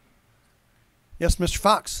 Yes, Mr.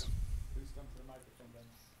 Fox. Please come to the microphone,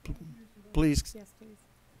 then. Please. Yes, please.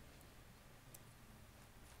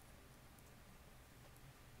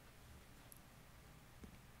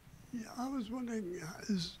 Yeah, I was wondering,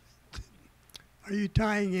 are you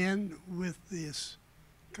tying in with this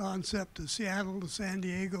concept of Seattle to San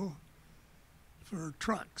Diego for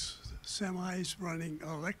trucks, semis running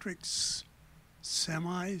electrics,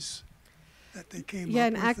 semis that they came Yeah, up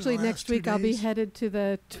and with actually in the last next 2 week I'll be days? headed to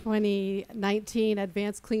the 2019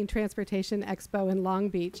 Advanced Clean Transportation Expo in Long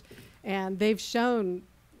Beach. And they've shown,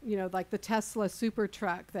 you know, like the Tesla super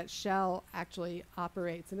truck that Shell actually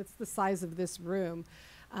operates, and it's the size of this room.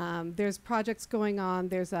 There's projects going on.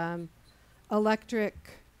 There's electric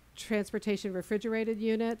transportation refrigerated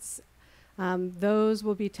units. Those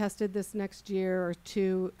will be tested this next year or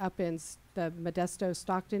 2 up in the Modesto,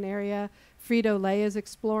 Stockton area. Frito-Lay is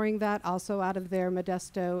exploring that also out of their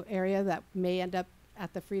Modesto area that may end up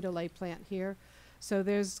at the Frito-Lay plant here. So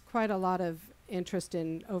there's quite a lot of interest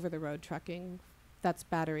in over-the-road trucking that's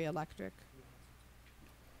battery electric.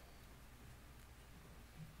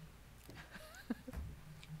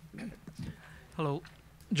 Hello,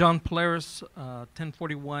 John Polaris,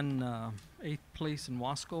 1041 8th Place in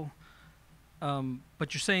Wasco.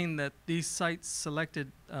 But you're saying that these sites selected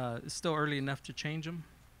is still early enough to change them?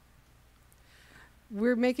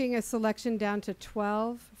 We're making a selection down to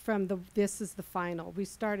 12 from this is the final. We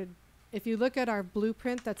started, if you look at our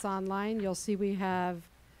blueprint that's online, you'll see we have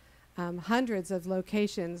hundreds of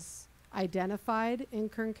locations identified in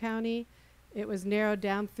Kern County. It was narrowed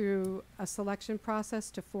down through a selection process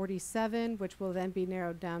to 47, which will then be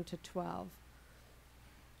narrowed down to 12.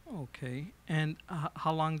 Okay, and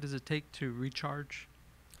how long does it take to recharge?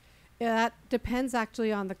 That depends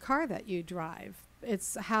actually on the car that you drive.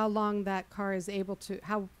 It's how long that car is able to,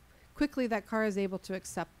 how quickly that car is able to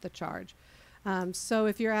accept the charge. So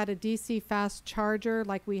if you're at a DC fast charger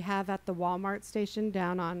like we have at the Walmart station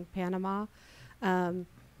down on Panama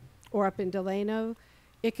or up in Delano,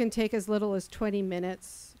 it can take as little as 20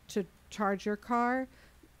 minutes to charge your car.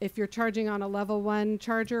 If you're charging on a level 1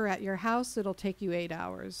 charger at your house, it'll take you 8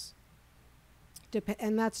 hours.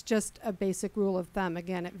 And that's just a basic rule of thumb.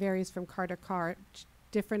 Again, it varies from car to car.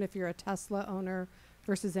 Different if you're a Tesla owner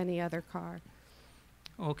versus any other car.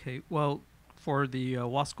 Okay, well, for the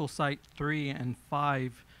Wasco site 3 and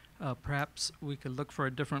 5, perhaps we could look for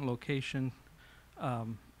a different location.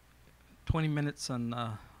 20 minutes on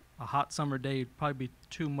a hot summer day would probably be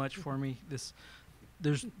too much for me.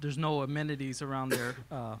 There's no amenities around there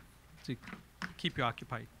to keep you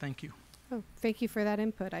occupied. Thank you. Oh, thank you for that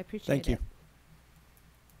input. I appreciate it. Thank you.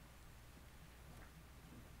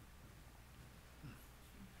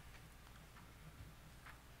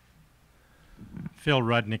 Phil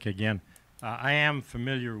Rudnick again. I am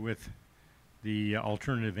familiar with the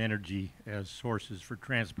alternative energy as sources for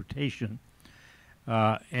transportation.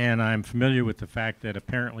 And I'm familiar with the fact that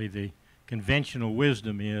apparently the conventional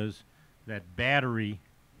wisdom is that battery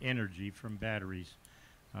energy from batteries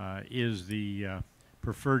is the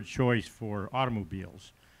preferred choice for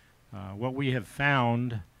automobiles. What we have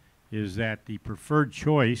found is that the preferred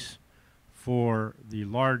choice for the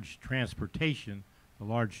large transportation, the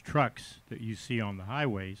large trucks that you see on the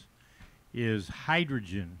highways, is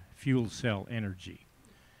hydrogen fuel cell energy.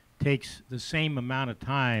 Takes the same amount of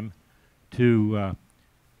time to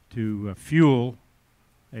fuel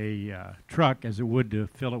a truck as it would to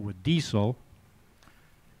fill it with diesel,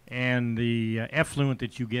 and the effluent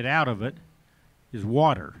that you get out of it is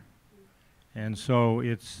water. And so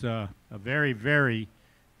it's a very, very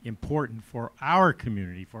important for our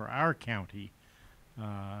community, for our county,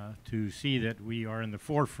 to see that we are in the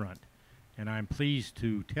forefront. And I'm pleased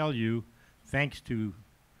to tell you, thanks to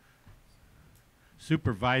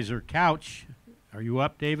Supervisor Couch, are you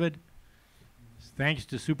up, David? Thanks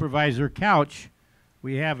to Supervisor Couch,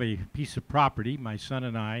 we have a piece of property, my son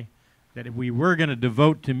and I, that we were going to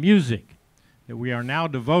devote to music, that we are now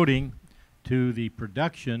devoting to the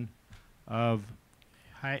production of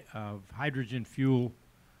hydrogen fuel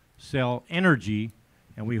cell energy,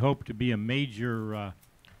 and we hope to be a major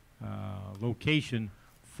location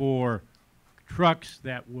for trucks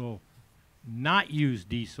that will not use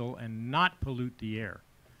diesel and not pollute the air.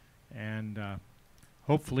 And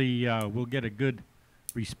hopefully we'll get a good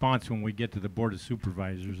response when we get to the Board of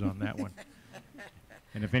Supervisors on that one.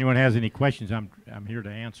 And if anyone has any questions, I'm here to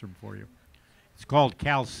answer them for you. It's called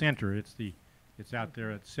Cal Center. It's out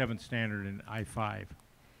there at 7th Standard and I-5.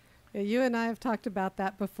 Yeah, you and I have talked about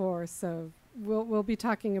that before, so we'll be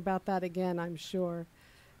talking about that again, I'm sure.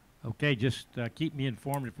 Okay, just keep me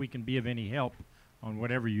informed if we can be of any help on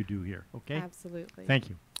whatever you do here, okay? Absolutely. Thank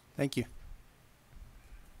you. Thank you.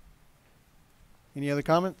 Any other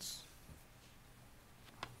comments?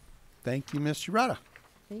 Thank you, Ms. Shirata.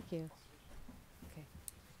 Thank you. Okay.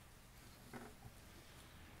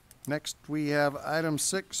 Next, we have item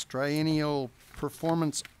 6, triennial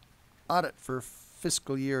performance audit for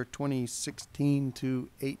fiscal year 2016 to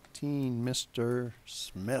 18. Mr.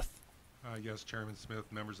 Smith. Yes, Chairman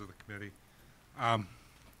Smith, members of the committee.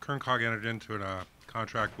 Kern COG entered into a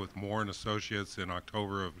contract with Moore and Associates in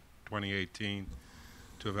October of 2018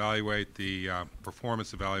 to evaluate the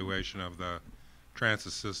performance evaluation of the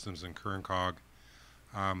transit systems in Kern COG.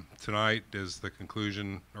 Tonight is the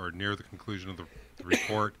conclusion, or near the conclusion of the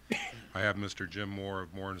report. I have Mr. Jim Moore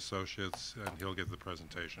of Moore and Associates, and he'll give the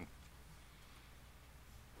presentation.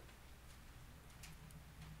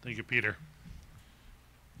 Thank you, Peter.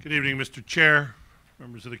 Good evening, Mr. Chair,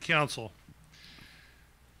 members of the council.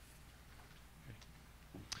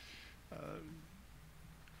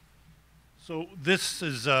 So this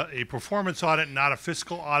is a performance audit, not a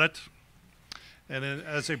fiscal audit. And then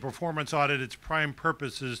as a performance audit, its prime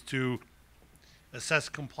purpose is to assess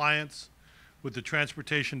compliance with the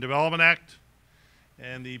Transportation Development Act.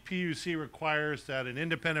 And the PUC requires that an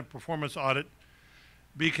independent performance audit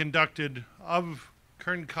be conducted of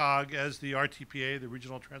Kern COG as the RTPA, the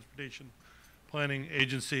Regional Transportation Planning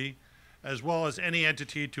Agency, as well as any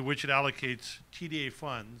entity to which it allocates TDA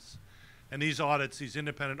funds. And these audits, these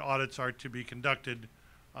independent audits, are to be conducted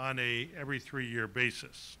on a every 3-year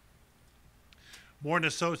basis. Moore &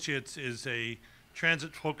 Associates is a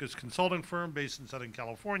transit-focused consulting firm based in Southern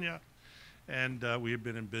California, and we have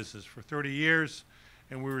been in business for 30 years,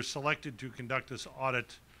 and we were selected to conduct this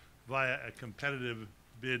audit via a competitive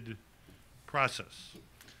bid process.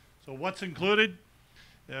 So what's included?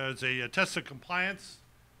 There's a test of compliance,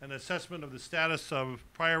 an assessment of the status of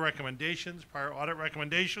prior recommendations, prior audit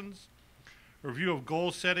recommendations, review of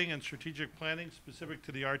goal setting and strategic planning specific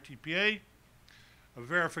to the RTPA, a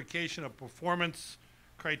verification of performance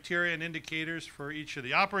criteria and indicators for each of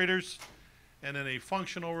the operators, and then a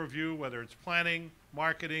functional review, whether it's planning,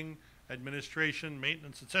 marketing, administration,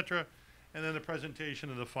 maintenance, etc., and then the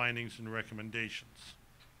presentation of the findings and recommendations.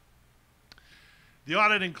 The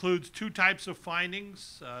audit includes 2 types of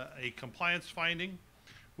findings, a compliance finding,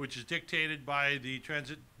 which is dictated by the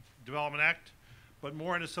Transit Development Act, but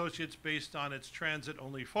Moore & Associates, based on its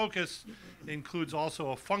transit-only focus, includes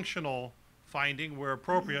also a functional finding where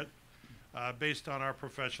appropriate, based on our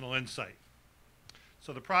professional insight.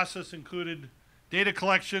 So the process included data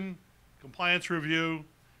collection, compliance review,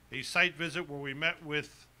 a site visit where we met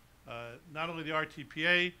with not only the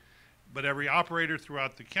RTPA, but every operator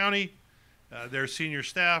throughout the county, their senior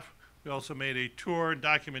staff. We also made a tour and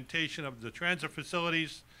documentation of the transit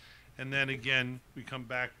facilities, and then again, we come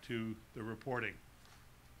back to the reporting.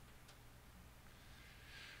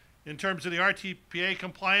 In terms of the RTPA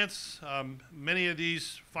compliance, many of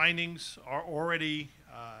these findings are already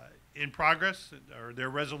in progress, or their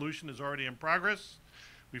resolution is already in progress.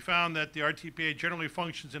 We found that the RTPA generally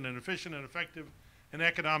functions in an efficient and effective and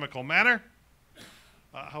economical manner.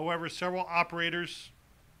 However, several operators,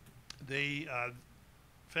 they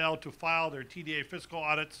failed to file their TDA fiscal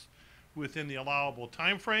audits within the allowable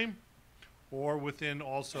time frame or within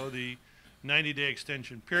also the 90-day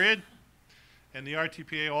extension period. And the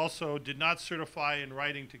RTPA also did not certify in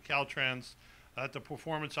writing to Caltrans that the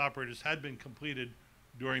performance operators had been completed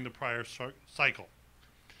during the prior cycle.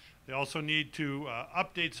 They also need to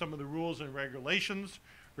update some of the rules and regulations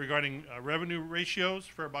regarding revenue ratios,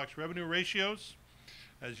 fare box revenue ratios.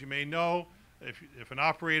 As you may know, if an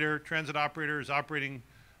operator, transit operator, is operating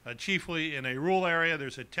chiefly in a rural area,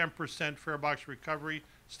 there's a 10% fare box recovery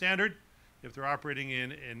standard. If they're operating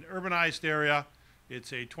in an urbanized area,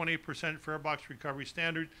 it's a 20% fare box recovery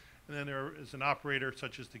standard. And then there is an operator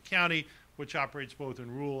such as the county, which operates both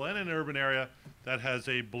in rural and in urban area, that has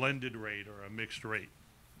a blended rate or a mixed rate.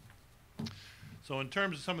 So in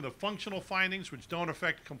terms of some of the functional findings, which don't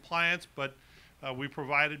affect compliance, but we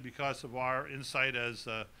provided because of our insight as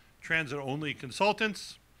transit-only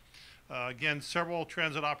consultants. Again, several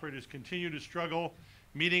transit operators continue to struggle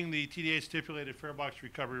meeting the TDA stipulated fare box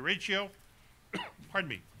recovery ratio. Pardon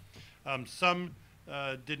me. Some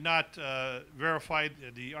did not verify,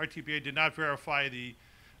 the RTPA did not verify the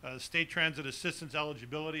state transit assistance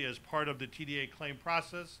eligibility as part of the TDA claim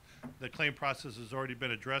process. The claim process has already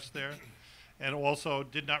been addressed there. And also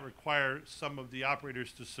did not require some of the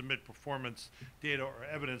operators to submit performance data or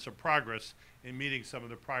evidence of progress in meeting some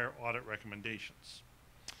of the prior audit recommendations.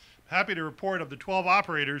 Happy to report of the 12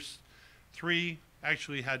 operators, 3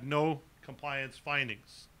 actually had no compliance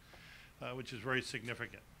findings, which is very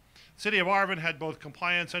significant. City of Arvin had both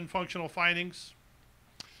compliance and functional findings.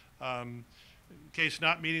 In case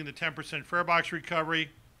not meeting the 10% fare box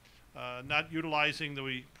recovery, not utilizing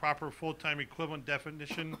the proper full-time equivalent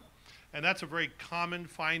definition. And that's a very common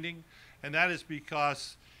finding, and that is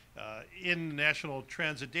because in the National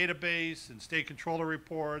Transit Database and state controller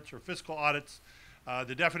reports or fiscal audits,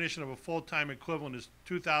 the definition of a full-time equivalent is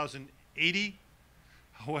 2,080.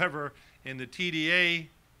 However, in the TDA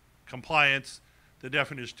compliance, the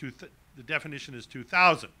definition is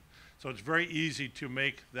 2,000. So it's very easy to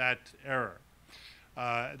make that error.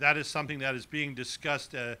 That is something that is being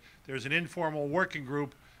discussed. There's an informal working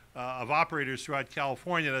group of operators throughout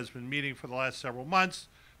California that has been meeting for the last several months,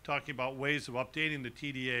 talking about ways of updating the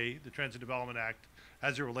TDA, the Transit Development Act,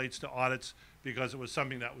 as it relates to audits, because it was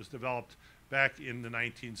something that was developed back in the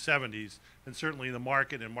 1970s, and certainly the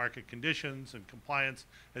market and market conditions and compliance,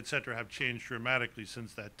 et cetera, have changed dramatically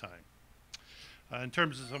since that time. In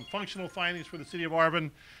terms of some functional findings for the City of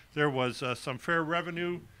Arvin, there was some fair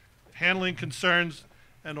revenue handling concerns,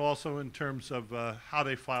 and also in terms of how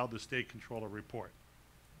they filed the state controller report.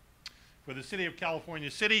 For the City of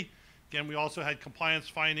California City, again, we also had compliance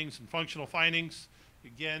findings and functional findings.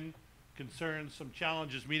 Again, concerns, some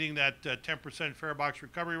challenges meeting that 10% fare box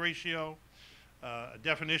recovery ratio, a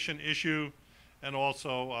definition issue, and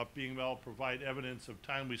also being able to provide evidence of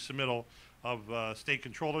timely submittal of state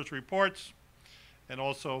controllers reports. And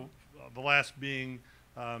also the last being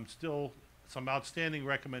still some outstanding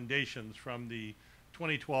recommendations from the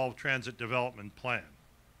 2012 Transit Development Plan.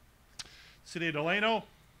 City of Delano,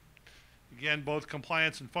 again, both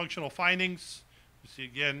compliance and functional findings. You see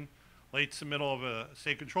again, late submittal of a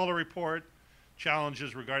state controller report,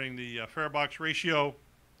 challenges regarding the fare box ratio,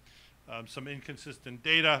 some inconsistent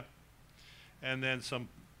data, and then some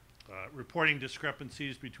reporting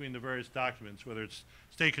discrepancies between the various documents, whether it's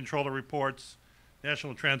state controller reports,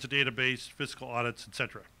 National Transit Database, fiscal audits,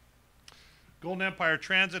 etc. Golden Empire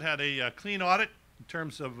Transit had a clean audit in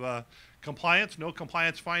terms of compliance, no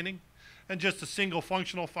compliance finding, and just a single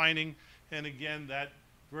functional finding. And again, that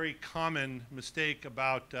very common mistake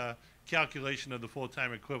about calculation of the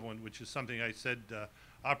full-time equivalent, which is something I said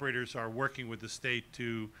operators are working with the state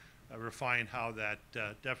to refine how that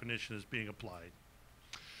definition is being applied.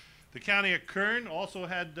 The county of Kern also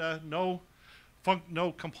had no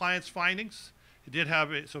compliance findings. It did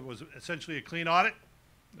have, so it was essentially a clean audit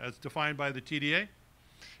as defined by the TDA.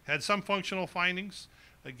 Had some functional findings.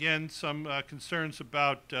 Again, some concerns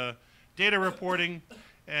about data reporting,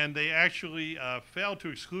 and they actually failed to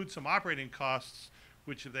exclude some operating costs,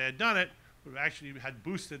 which if they had done it, would have actually had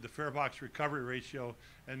boosted the fare box recovery ratio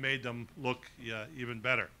and made them look even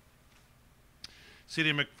better. City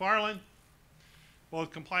of McFarland, both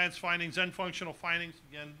compliance findings and functional findings,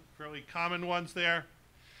 again, fairly common ones there.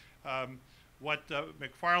 What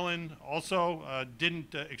McFarland also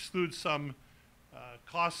didn't exclude some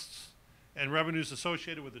costs and revenues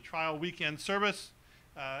associated with the trial weekend service,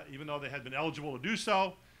 even though they had been eligible to do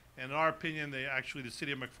so. And in our opinion, they actually, the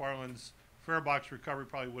City of McFarland's fare box recovery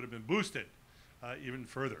probably would have been boosted even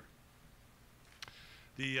further.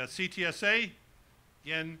 The CTSA,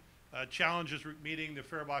 again, challenges meeting the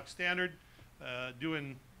fare box standard, due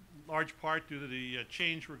in large part due to the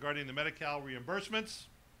change regarding the Medi-Cal reimbursements,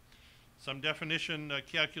 some definition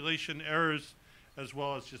calculation errors, as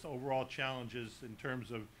well as just overall challenges in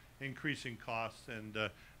terms of increasing costs and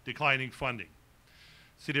declining funding.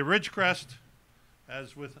 City of Ridgecrest,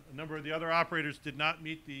 as with a number of the other operators, did not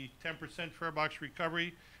meet the 10% fare box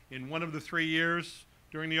recovery in one of the 3 years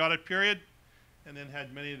during the audit period, and then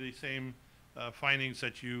had many of the same findings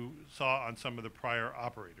that you saw on some of the prior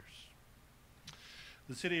operators.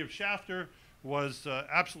 The City of Shafter was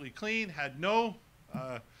absolutely clean, had no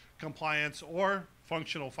compliance or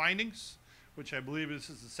functional findings, which I believe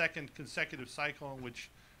this is the second consecutive cycle in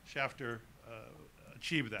which Shafter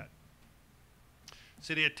achieved that.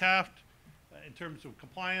 City of Taft, in terms of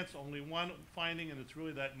compliance, only one finding, and it's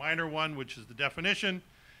really that minor one, which is the definition,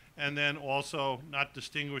 and then also not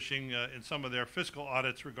distinguishing in some of their fiscal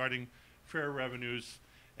audits regarding fair revenues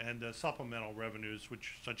and supplemental revenues,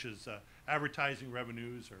 which such as advertising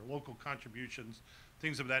revenues or local contributions,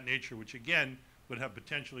 things of that nature, which again would have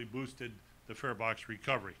potentially boosted the fare box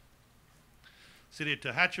recovery. City of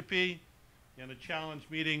Tehachapi, in a challenge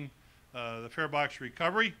meeting the fare box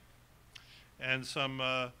recovery, and some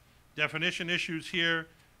definition issues here,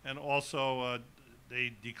 and also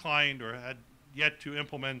they declined or had yet to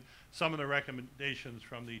implement some of the recommendations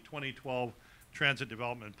from the 2012 Transit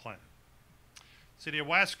Development Plan. City of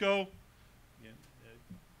Wasco,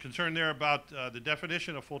 concerned there about the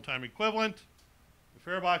definition of full-time equivalent, the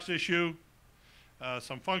fare box issue,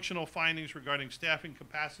 some functional findings regarding staffing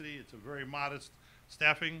capacity. It's a very modest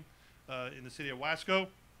staffing in the city of Wasco,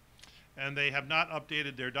 and they have not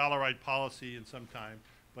updated their dollar ride policy in some time.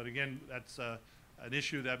 But again, that's an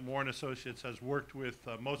issue that Moore and Associates has worked with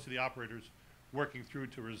most of the operators working through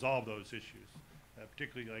to resolve those issues,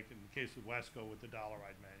 particularly like in the case of Wasco with the dollar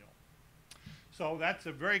ride manual. So that's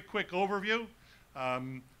a very quick overview.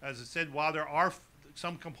 As I said, while there are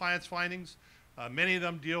some compliance findings, many of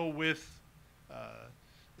them deal with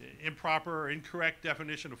improper or incorrect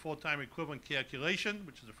definition of full-time equivalent calculation,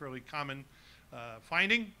 which is a fairly common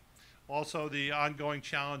finding. Also, the ongoing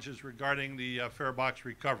challenges regarding the fare box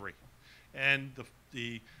recovery and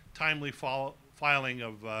the timely filing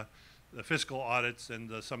of the fiscal audits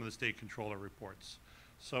and some of the state controller reports.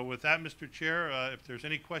 So with that, Mr. Chair, if there's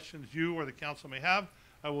any questions you or the council may have,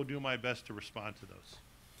 I will do my best to respond to those.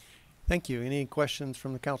 Thank you. Any questions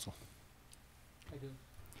from the council? I do.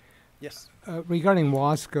 Yes. Regarding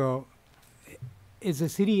Wasco, is the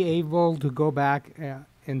city able to go back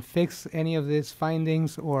and fix any of these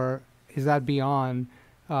findings, or is that beyond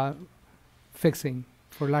fixing,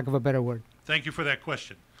 for lack of a better word? Thank you for that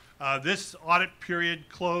question. This audit period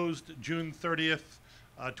closed June 30th,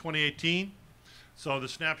 2018. So the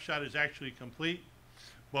snapshot is actually complete.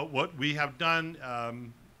 But what we have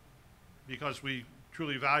done, because we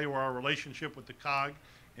truly value our relationship with the COG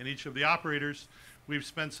and each of the operators, we've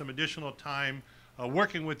spent some additional time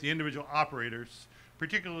working with the individual operators,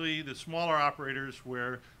 particularly the smaller operators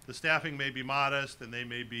where the staffing may be modest and they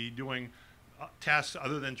may be doing tasks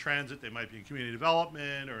other than transit. They might be in community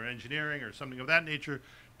development or engineering or something of that nature,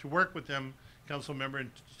 to work with them, council member,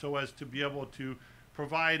 and so as to be able to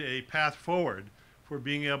provide a path forward for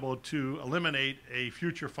being able to eliminate a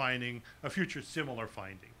future finding, a future similar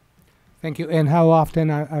finding. Thank you. And how often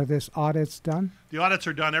are these audits done? The audits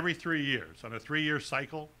are done every 3 years on a 3-year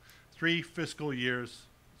cycle, 3 fiscal years.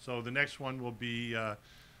 So the next one will be,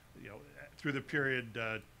 through the period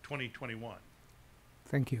 2021.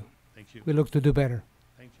 Thank you. Thank you. We look to do better.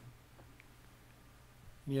 Thank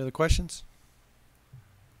you. Any other questions?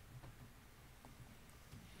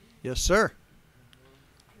 Yes, sir.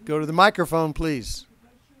 Go to the microphone, please.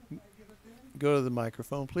 Go to the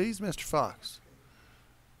microphone, please, Mr. Fox.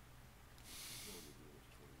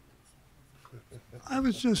 I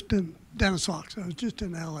was just in Dennis Fox. I was just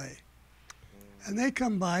in L.A. And they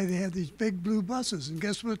come by. They have these big blue buses, and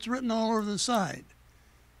guess what's written all over the side?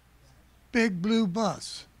 Big blue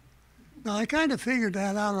bus. Now I kind of figured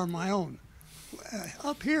that out on my own.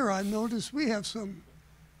 Up here, I noticed we have some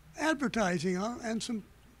advertising on and some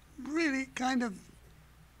really kind of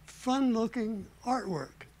fun-looking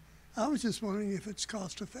artwork. I was just wondering if it's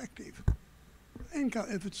cost-effective,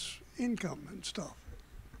 if it's income and stuff.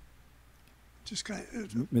 Just kind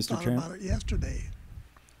of Mr. thought Chairman? about it yesterday.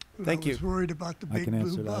 Thank you. I was worried about the I big can blue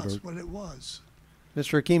answer that, bus, or- what it was.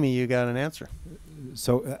 Mr. Hakimi, you got an answer.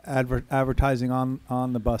 So advertising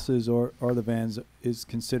on the buses or the vans is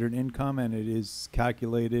considered income, and it is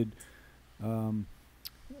calculated.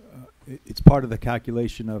 It's part of the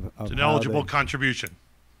calculation of It's an how eligible they- contribution.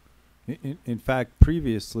 In fact,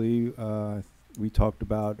 previously we talked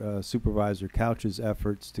about Supervisor Couch's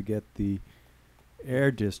efforts to get the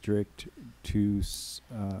Air District to,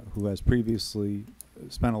 who has previously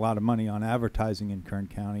spent a lot of money on advertising in Kern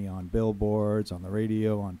County, on billboards, on the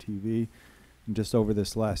radio, on TV, and just over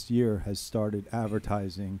this last year has started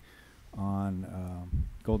advertising on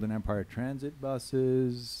Golden Empire Transit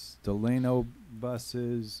buses, Delano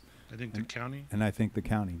buses. I think the county. And I think the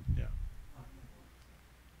county. Yeah.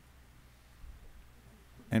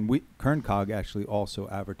 And Kern COG actually also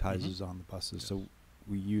advertises on the buses, so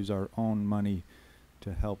we use our own money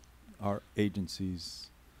to help our agencies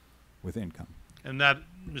with income. And that,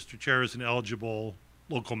 Mr. Chair, is an eligible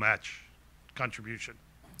local match contribution.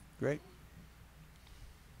 Great.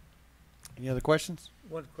 Any other questions?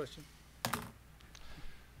 One question.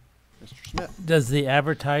 Mr. Smith. Does the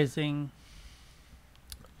advertising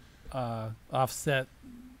offset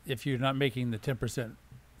if you're not making the 10%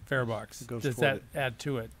 fare box? Goes Does toward that it. add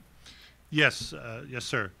to it? Yes, yes,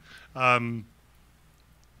 sir.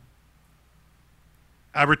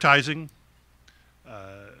 Advertising,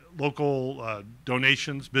 local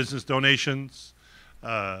donations, business donations,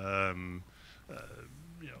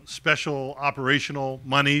 special operational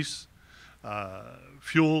monies,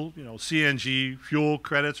 fuel, CNG fuel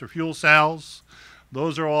credits or fuel sales.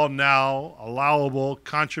 Those are all now allowable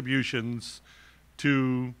contributions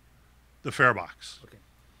to the fare box. Okay.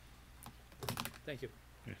 Thank you.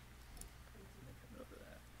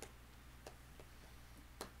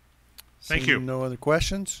 Thank Seeing you. No other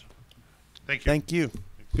questions? Thank you. Thank you.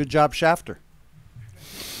 Good job, Shafter.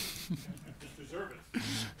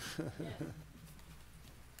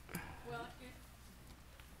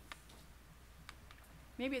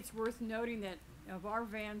 Maybe it's worth noting that of our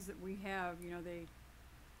vans that we have, they,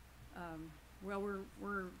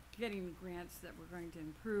 we're getting grants that we're going to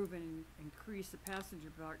improve and increase the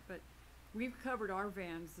passenger part, but we've covered our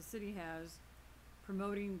vans, the city has,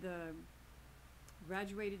 promoting the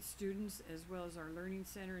graduated students as well as our learning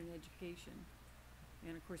center and education.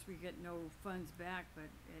 And of course, we get no funds back, but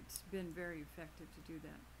it's been very effective to do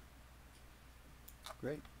that.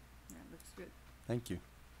 Great. Yeah, it looks good. Thank you.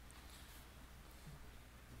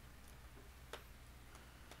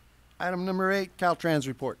 Item number 8, Caltrans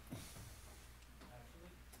report.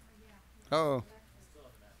 Oh.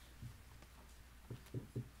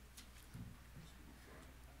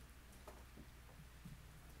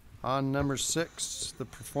 On number 6, the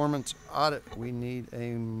performance audit, we need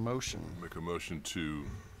a motion. Make a motion to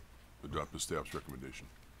adopt the staff's recommendation.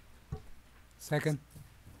 Second.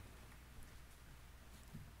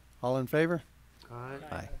 All in favor? Aye.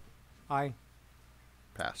 Aye. Aye.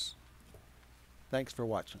 Pass. Thanks for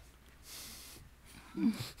watching.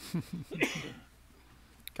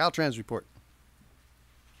 Caltrans report.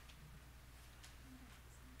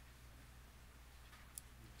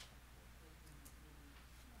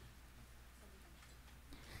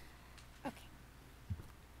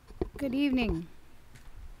 Good evening.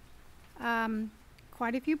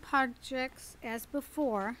 Quite a few projects as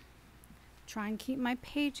before. Try and keep my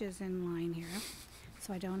pages in line here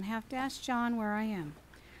so I don't have to ask John where I am.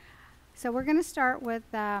 So we're going to start with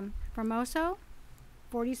Formoso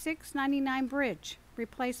 4699 bridge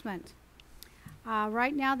replacement.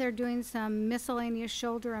 Right now they're doing some miscellaneous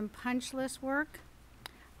shoulder and punch list work.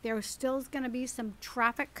 There still is going to be some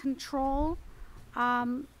traffic control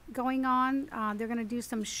going on. They're going to do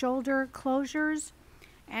some shoulder closures,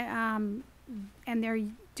 and they're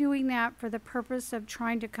doing that for the purpose of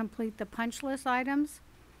trying to complete the punch list items.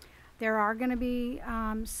 There are going to be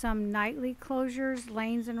some nightly closures,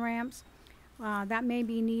 lanes and ramps. That may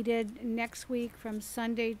be needed next week from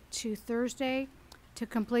Sunday to Thursday to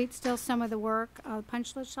complete still some of the work,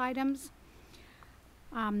 punch list items.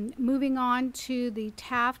 Moving on to the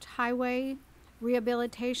Taft Highway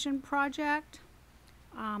Rehabilitation Project.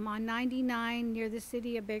 On 99 near the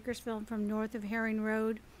city of Bakersfield from north of Herring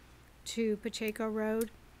Road to Pacheco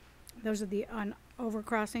Road. Those are the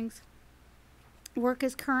overcrossings. Work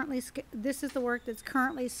is currently, this is the work that's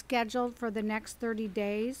currently scheduled for the next 30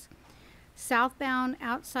 days. Southbound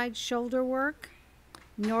outside shoulder work,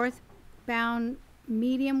 northbound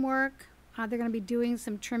medium work. They're going to be doing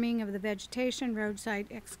some trimming of the vegetation, roadside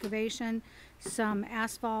excavation, some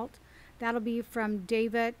asphalt. That'll be from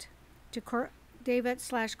David /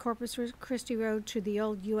 Corpus Christi Road to the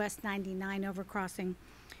old US 99 overcrossing.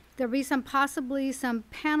 There'll be possibly some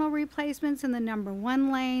panel replacements in the number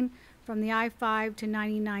 1 lane from the I-5 to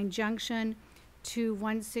 99 junction to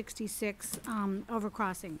 166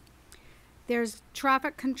 overcrossing. There's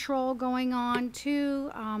traffic control going on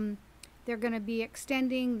too. They're going to be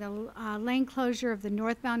extending the lane closure of the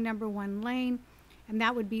northbound number 1 lane, and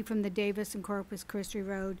that would be from the Davis and Corpus Christi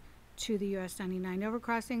Road to the US 99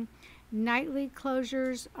 overcrossing. Nightly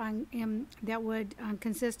closures that would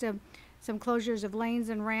consist of some closures of lanes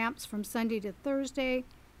and ramps from Sunday to Thursday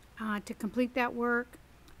to complete that work.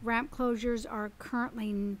 Ramp closures are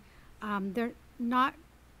currently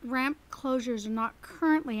ramp closures are not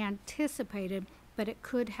currently anticipated, but it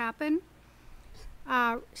could happen.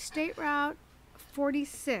 State Route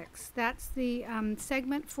 46, that's the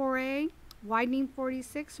segment 4A, widening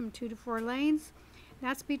 46 from 2 to 4 lanes.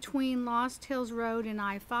 That's between Lost Hills Road and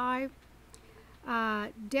I-5.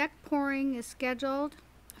 Deck pouring is scheduled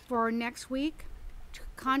for next week.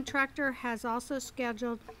 Contractor has also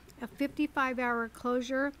scheduled a 55-hour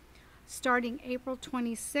closure starting April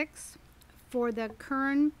 26th for the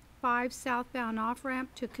Kern 5 southbound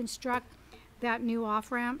off-ramp to construct that new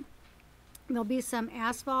off-ramp. There'll be some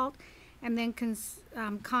asphalt, and then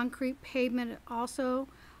concrete pavement also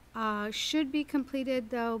should be completed,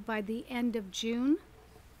 though, by the end of June.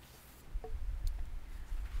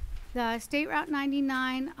 The State Route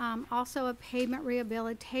 99, also a pavement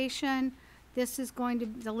rehabilitation. This is going to,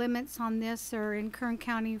 the limits on this are in Kern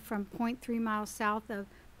County from 0.3 miles south of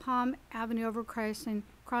Palm Avenue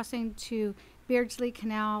overcrossing to Beardsley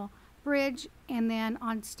Canal Bridge, and then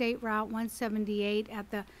on State Route 178 at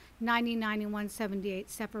the 99 and 178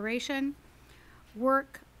 separation.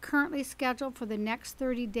 Work currently scheduled for the next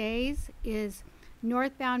 30 days is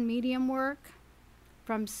northbound medium work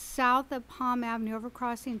from south of Palm Avenue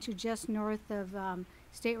overcrossing to just north of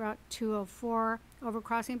State Route 204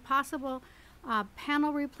 overcrossing. Possible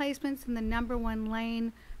panel replacements in the number 1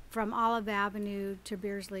 lane from Olive Avenue to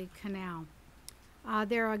Beardsley Canal.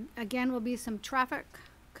 There again will be some traffic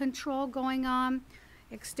control going on,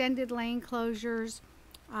 extended lane closures.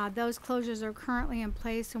 Those closures are currently in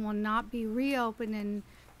place and will not be reopened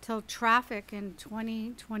until traffic in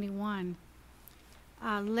 2021.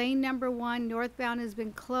 Lane number 1 northbound has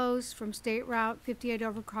been closed from State Route 58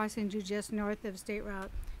 overcrossing to just north of State Route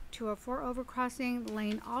 204 overcrossing.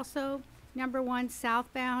 Lane also number 1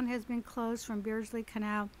 southbound has been closed from Beardsley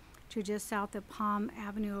Canal to just south of Palm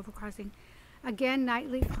Avenue overcrossing. Again,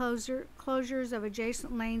 nightly closures of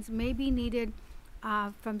adjacent lanes may be needed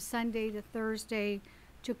from Sunday to Thursday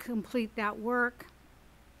to complete that work.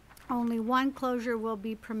 Only one closure will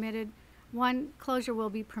be permitted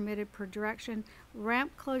per direction.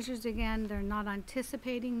 Ramp closures, again, they're not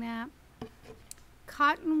anticipating that.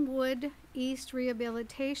 Cottonwood East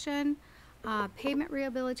rehabilitation, pavement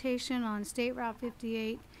rehabilitation on State Route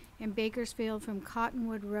 58 in Bakersfield from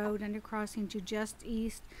Cottonwood Road undercrossing to just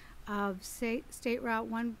east of State Route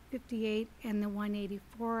 158 and the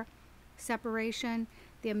 184 separation.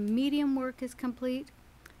 The medium work is complete,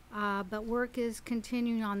 but work is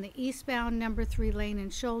continuing on the eastbound number 3 lane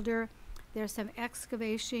and shoulder. There's some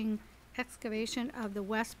excavation of the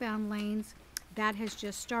westbound lanes. That has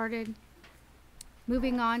just started.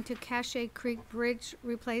 Moving on to Cache Creek Bridge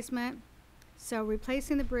replacement. So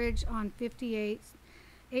replacing the bridge on 58,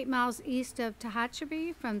 8 miles east of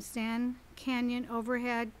Tehachapi from Sand Canyon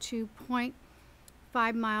overhead to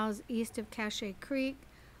 0.5 miles east of Cache Creek.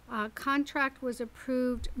 Contract was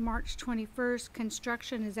approved March 21st.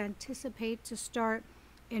 Construction is anticipated to start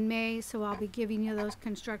in May, so I'll be giving you those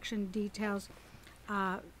construction details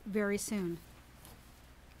very soon.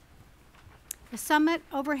 The Summit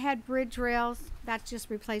overhead bridge rails, that's just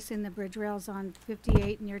replacing the bridge rails on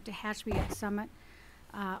 58 near Tehachapi at Summit.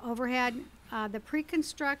 Overhead, the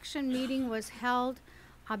pre-construction meeting was held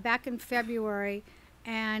back in February,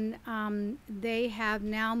 and they have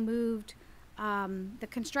now moved, the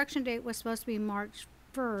construction date was supposed to be March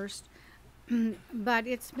 1st, but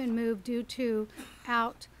it's been moved due to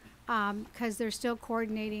because they're still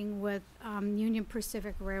coordinating with Union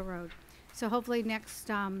Pacific Railroad. So hopefully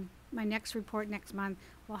my next report next month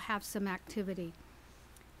will have some activity.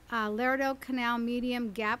 Laredo Canal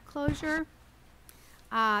medium gap closure.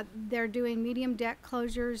 They're doing medium deck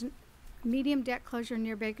closure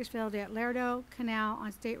near Bakersfield at Laredo Canal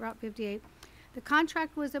on State Route 58. The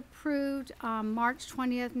contract was approved March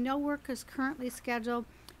 20th. No work is currently scheduled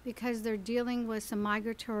because they're dealing with some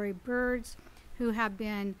migratory birds who have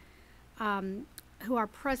been, who are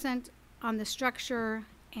present on the structure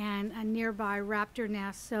and a nearby raptor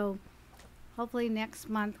nest. So hopefully next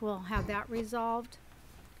month we'll have that resolved.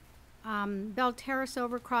 Bell Terrace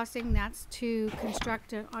overcrossing, that's to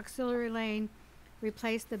construct an auxiliary lane,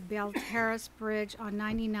 replace the Bell Terrace Bridge on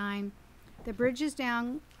 99. The bridge is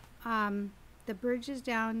down.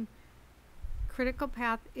 Critical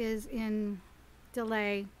path is in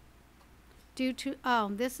delay due to,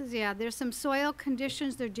 there's some soil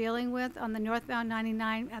conditions they're dealing with on the northbound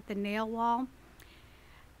 99 at the nail wall.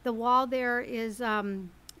 The wall there is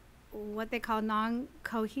what they call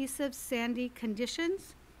non-cohesive sandy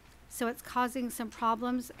conditions. So it's causing some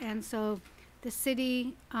problems, and so the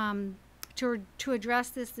city, to address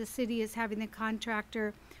this, the city is having the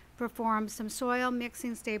contractor perform some soil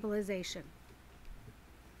mixing stabilization.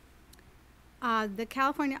 The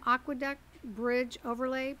California Aqueduct Bridge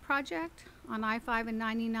Overlay Project on I-5 and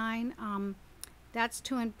 99, that's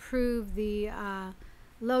to improve the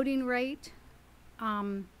loading rate,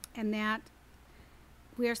 and that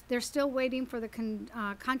they're still waiting for the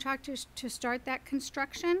contractors to start that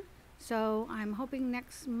construction. So I'm hoping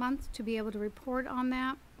next month to be able to report on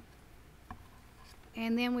that.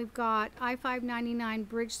 And then we've got I-599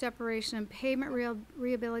 bridge separation and pavement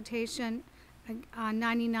rehabilitation,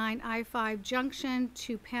 99 I-5 junction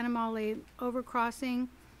to Panama Lake overcrossing.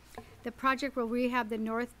 The project will rehab the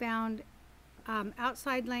northbound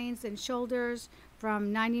outside lanes and shoulders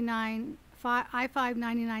from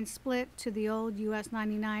I-599 split to the old US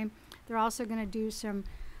 99. They're also going to do some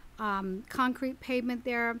concrete pavement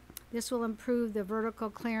there. This will improve the vertical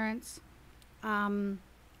clearance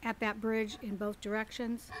at that bridge in both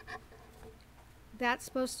directions. That's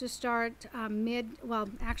supposed to start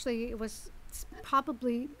actually it was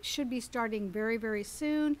probably should be starting very, very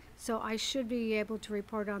soon, so I should be able to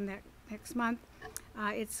report on that next month.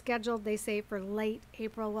 It's scheduled, they say, for late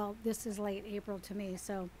April. Well, this is late April to me,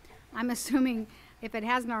 so I'm assuming if it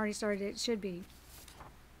hasn't already started, it should be.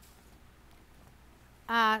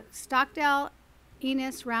 Stockdale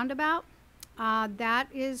Enos Roundabout, that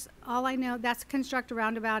is all I know. That's construct a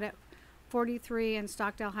roundabout at 43 and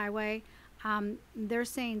Stockdale Highway. They're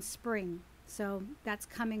saying spring, so that's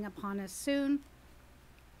coming upon us soon.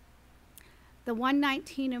 The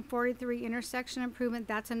 119 and 43 intersection improvement,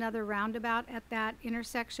 that's another roundabout at that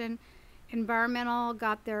intersection. Environmental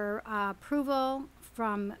got their approval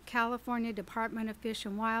from California Department of Fish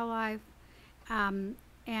and Wildlife and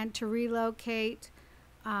to relocate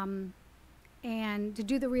and to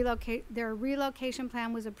do their relocation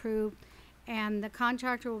plan was approved, and the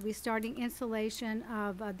contractor will be starting installation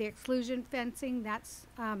of the exclusion fencing. That's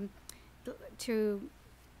to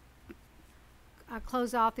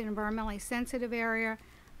close off the environmentally sensitive area.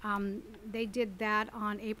 They did that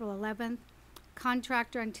on April 11th.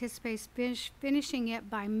 Contractor anticipates finishing it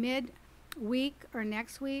by mid-week or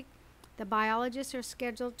next week. The biologists are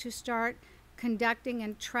scheduled to start conducting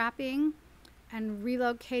and trapping and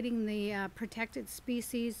relocating the protected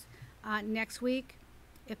species next week.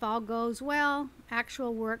 If all goes well,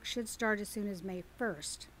 actual work should start as soon as May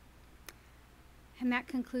 1st. And that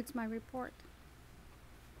concludes my report.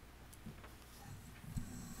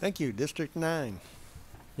 Thank you. District 9.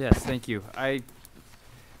 Yes, thank you. I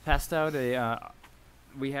passed out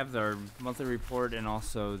we have our monthly report, and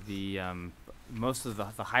also the most of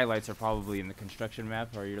the highlights are probably in the construction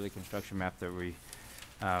map, our yearly construction map that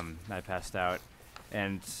I passed out.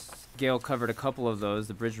 And Gail covered a couple of those,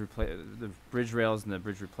 the bridge rails and the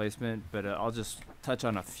bridge replacement, but I'll just touch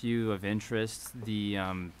on a few of interest.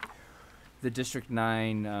 The District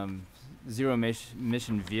 9 zero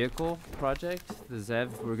emission vehicle project, the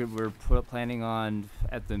ZEV, we're planning on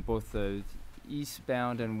at both the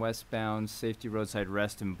eastbound and westbound safety roadside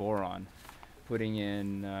rest and boron, putting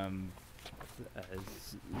in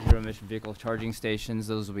zero emission vehicle charging stations.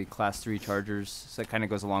 Those will be class 3 chargers, so that kind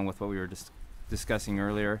of goes along with what we were discussing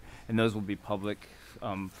earlier, and those will be public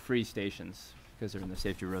free stations because they're in the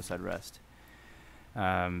safety roadside rest.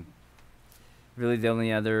 Really the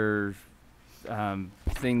only other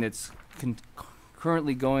thing that's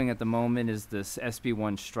currently going at the moment is this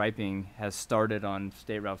SB1 striping has started on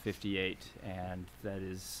State Route 58, and that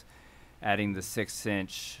is adding the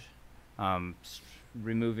 6-inch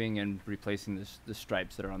removing and replacing the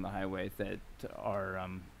stripes that are on the highway that are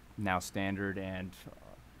now standard and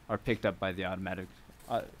are picked up by the automatic,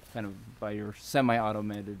 kind of by your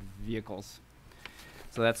semi-automated vehicles.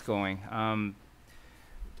 So that's going.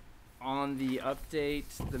 On the update,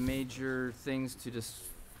 the major things to just,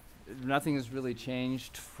 nothing has really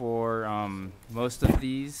changed for most of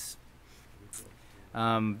these.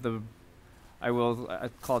 I will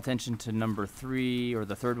call attention to number 3, or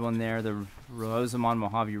the third one there, the Rosamond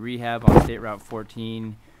Mojave Rehab on State Route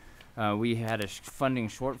 14. We had a funding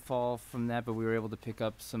shortfall from that, but we were able to pick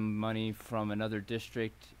up some money from another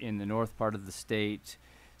district in the north part of the state,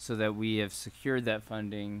 so that we have secured that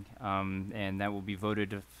funding, and that will be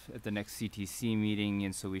voted at the next CTC meeting,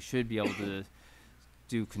 and so we should be able to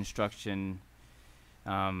do construction.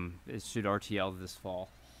 It should RTL this fall.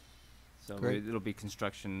 So it'll be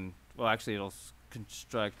construction, well actually it'll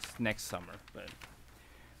construct next summer, but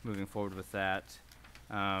moving forward with that.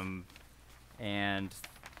 And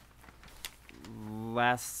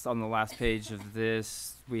on the last page of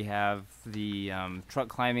this, we have the truck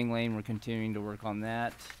climbing lane. We're continuing to work on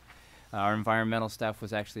that. Our environmental staff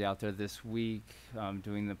was actually out there this week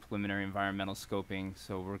doing the preliminary environmental scoping,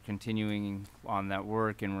 so we're continuing on that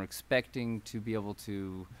work, and we're expecting to be able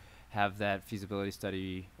to have that feasibility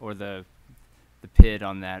study, or the PID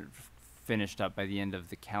on that finished up by the end of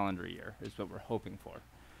the calendar year, is what we're hoping for.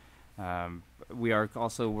 We are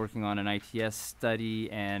also working on an ITS study,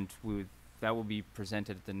 and that will be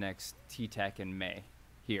presented at the next TTAC in May,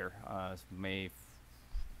 here, May,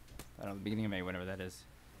 I don't know, the beginning of May, whenever that is.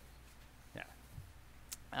 Yeah.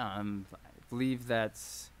 I believe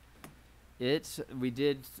that's it. We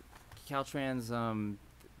did, Caltrans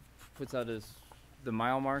puts out the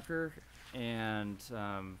mile marker, and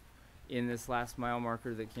in this last mile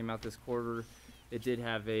marker that came out this quarter, it did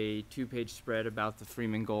have a 2-page spread about the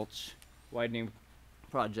Freeman Gulch widening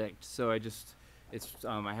project. So I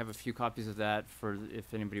have a few copies of that for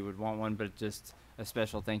if anybody would want one, but just a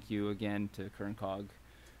special thank you again to Kern COG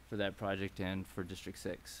for that project and for District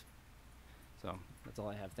 6. So that's all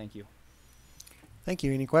I have. Thank you. Thank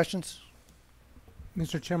you. Any questions?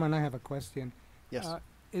 Mr. Chairman, I have a question. Yes.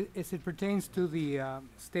 As it pertains to the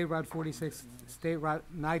State Route 46, State Route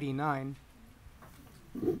 99,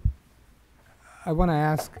 I want to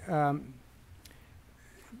ask,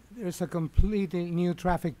 there's a completely new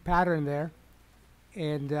traffic pattern there,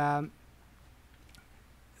 and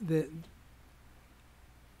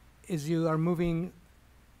as you are moving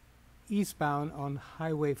eastbound on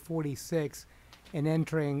Highway 46 and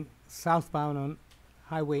entering southbound on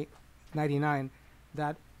Highway 99,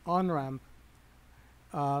 that on-ramp,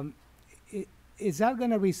 is that going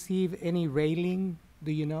to receive any railing?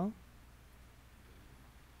 Do you know?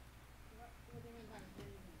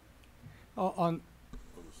 On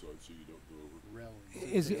On the side, so you don't go over.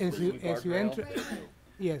 as you enter,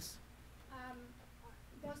 yes.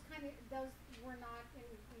 Those were not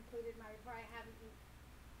included in my report. I have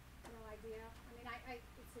no idea. I mean,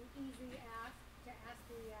 it's an easy ask to ask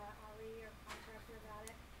the RE or contractor about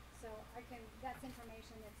it. So that's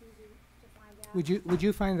information that's easy to find out. Would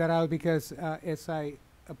you find that out? Because as I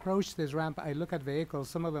approach this ramp, I look at vehicles.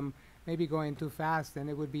 Some of them may be going too fast, and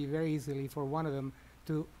it would be very easily for one of them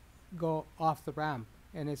to go off the ramp,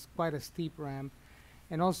 and it's quite a steep ramp.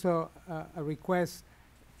 And also a request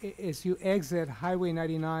is you exit Highway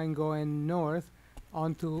 99 going north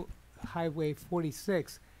onto Highway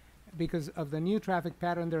 46. Because of the new traffic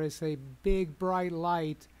pattern, there is a big bright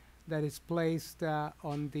light that is placed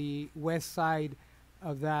on the west side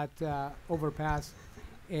of that overpass,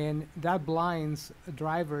 and that blinds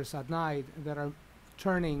drivers at night that are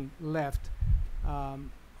turning left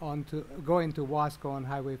going to Wasco on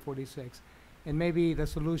Highway 46. And maybe the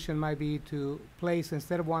solution might be to place,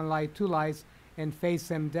 instead of one light, two lights and face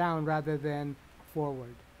them down rather than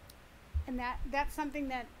forward. And that's something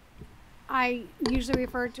that I usually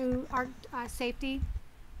refer to our safety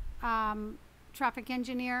traffic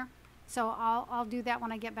engineer. So I'll do that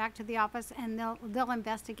when I get back to the office, and they'll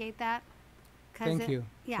investigate that. Thank you.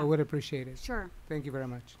 Yeah. I would appreciate it. Sure. Thank you very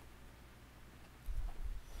much.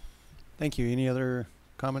 Thank you. Any other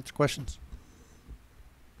comments, questions?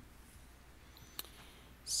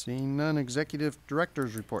 Seeing none, Executive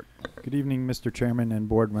Director's report. Good evening, Mr. Chairman and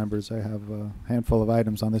board members. I have a handful of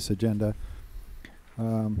items on this agenda.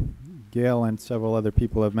 Gail and several other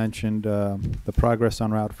people have mentioned the progress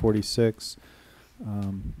on Route 46.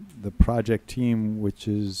 The project team, which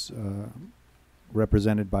is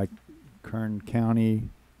represented by Kern County,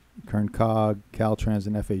 Kern COG, Caltrans,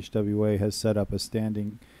 and FHWA, has set up a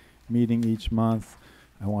standing meeting each month.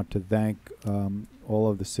 I want to thank all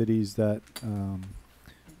of the cities that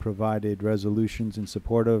provided resolutions in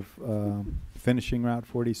support of finishing Route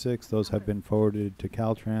 46. Those have been forwarded to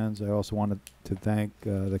Caltrans. I also wanted to thank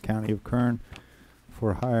the County of Kern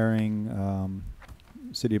for hiring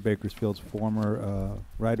City of Bakersfield's former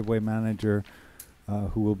right-of-way manager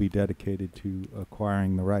who will be dedicated to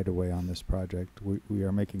acquiring the right-of-way on this project. We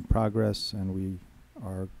are making progress, and we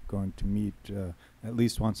are going to meet at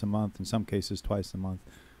least once a month, in some cases twice a month,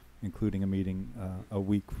 including a meeting a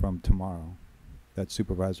week from tomorrow that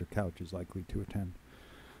Supervisor Couch is likely to attend.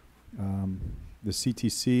 The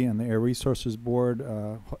CTC and the Air Resources Board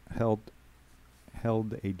held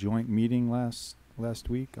a joint meeting last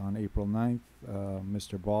week on April 9th.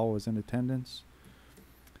 Mr. Ball was in attendance.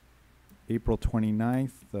 April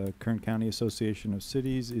 29th, the Kern County Association of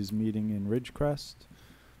Cities is meeting in Ridgecrest.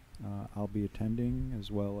 I'll be attending,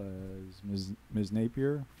 as well as Ms.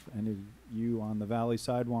 Napier. If any of you on the Valley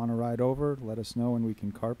side want to ride over, let us know and we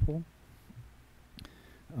can carpool.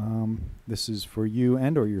 This is for you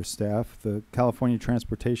and or your staff. The California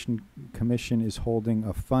Transportation Commission is holding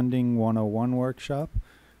a Funding 101 workshop.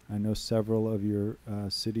 I know several of your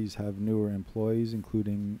cities have newer employees,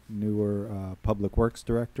 including newer public works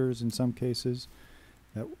directors in some cases.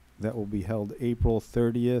 That will be held April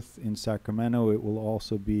 30th in Sacramento. It will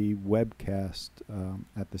also be webcast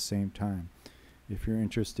at the same time. If you're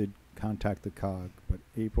interested, contact the COG. But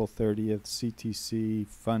April 30th, CTC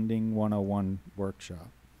Funding 101 workshop.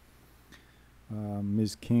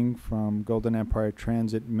 Ms. King from Golden Empire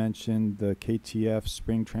Transit mentioned the KTF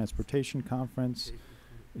Spring Transportation Conference.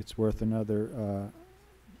 It's worth another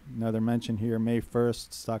mention here. May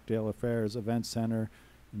 1st, Stockdale Affairs Event Center,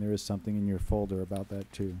 and there is something in your folder about that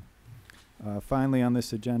too. Finally, on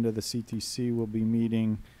this agenda, the CTC will be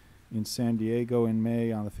meeting in San Diego in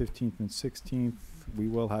May on the 15th and 16th. We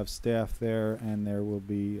will have staff there, and there will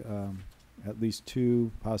be at least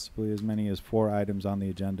 2, possibly as many as 4 items on the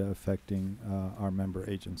agenda affecting our member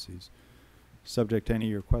agencies. Subject to any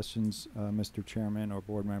of your questions, Mr. Chairman or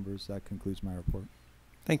board members, that concludes my report.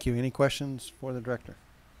 Thank you. Any questions for the director?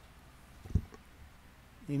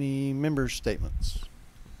 Any member statements?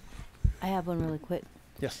 I have one really quick.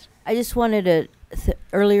 Yes. I just wanted to,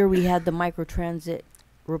 earlier we had the microtransit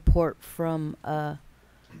report from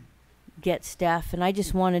GET staff, and I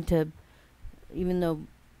just wanted to, even though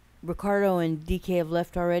Ricardo and DK have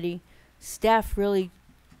left already, staff really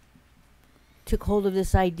took hold of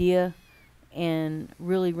this idea and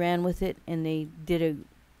really ran with it, and they did an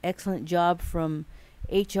excellent job from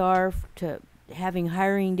HR to having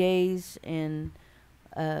hiring days and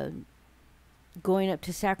going up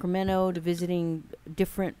to Sacramento to visiting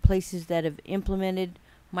different places that have implemented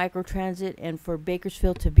microtransit, and for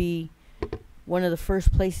Bakersfield to be one of the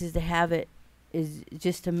first places to have it is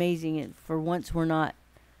just amazing. And for once, we're not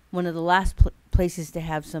one of the last places to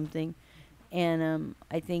have something. And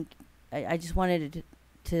I think I just wanted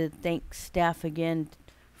to thank staff again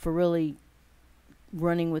for really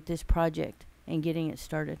running with this project and getting it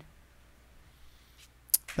started.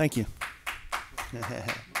 Thank you.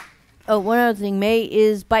 Oh, one other thing, May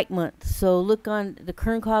is Bike Month, so look on the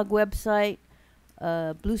Kern COG website,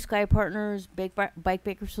 Blue Sky Partners, Bike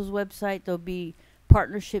Bakersfield's website. There'll be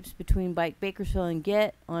partnerships between Bike Bakersfield and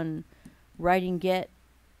GET on riding GET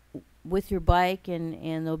with your bike, and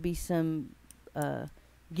there'll be some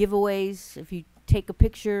giveaways if you take a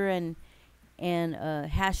picture and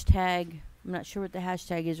hashtag. I'm not sure what the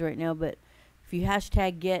hashtag is right now, but if you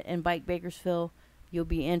hashtag GET and Bike Bakersfield, you'll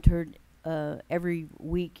be entered every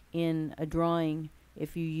week in a drawing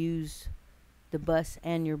if you use the bus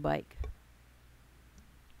and your bike.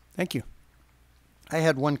 Thank you. I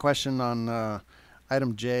had one question on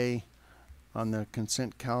item J on the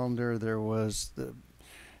consent calendar. There was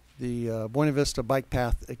the Buena Vista Bike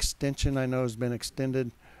Path extension. I know has been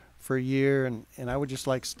extended for a year, and I would just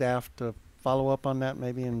like staff to follow up on that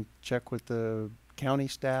maybe and check with the county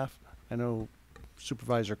staff. I know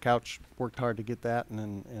Supervisor Couch worked hard to get that,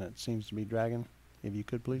 and it seems to be dragging. If you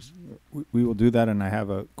could, please. We will do that, and I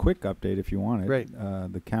have a quick update if you want it. Great.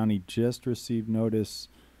 The county just received notice,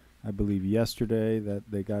 I believe yesterday, that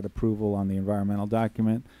they got approval on the environmental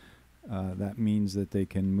document. That means that they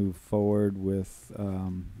can move forward with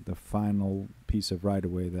the final piece of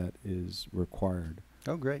right-of-way that is required.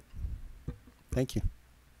 Oh, great. Thank you.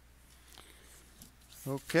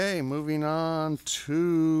 Okay, moving on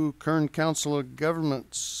to Kern Council of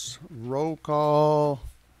Governments. Roll call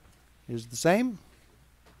is the same.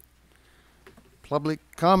 Public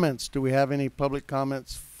comments. Do we have any public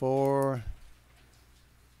comments for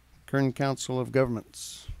Kern Council of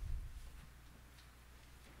Governments?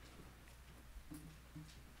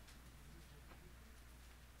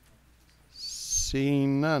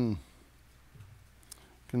 Seeing none.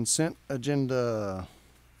 Consent agenda.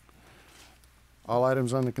 All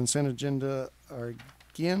items on the consent agenda are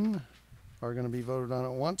going to be voted on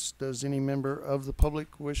at once. Does any member of the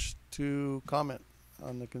public wish to comment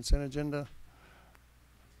on the consent agenda?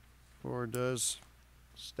 Or does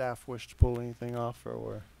staff wish to pull anything off,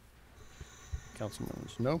 or council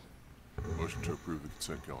members? No? Motion to approve the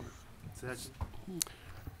consent calendar. Second.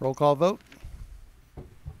 Roll call vote.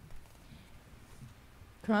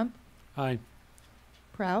 Crump, Aye.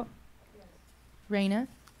 Prout, Reyna,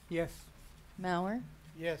 Yes. Mauer,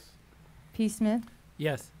 Yes. P. Smith,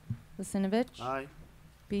 Yes. Lasinovich, Aye.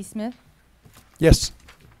 B. Smith, Yes.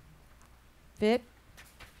 Vic,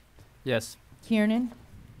 Yes. Kiernan,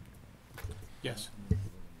 Yes.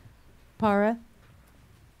 Para,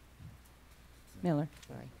 Miller.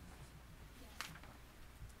 Sorry.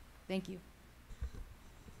 Thank you.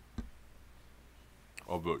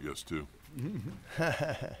 I'll vote yes too.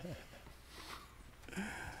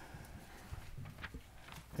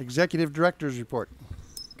 Executive Director's Report.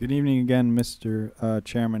 Good evening again, Mr.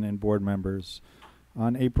 Chairman and board members.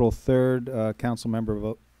 On April 3rd,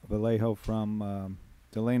 Councilmember Vallejo from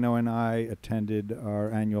Delano and I attended our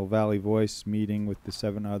annual Valley Voice meeting with the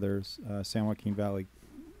 7 others San Joaquin Valley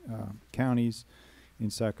counties in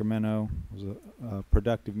Sacramento. It was a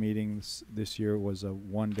productive meeting. This year was a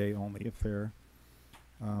one-day only affair.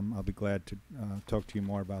 I'll be glad to talk to you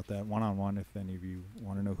more about that one-on-one if any of you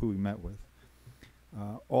want to know who we met with.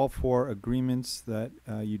 All 4 agreements that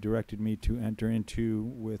you directed me to enter into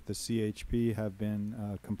with the CHP have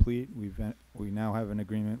been complete. We now have an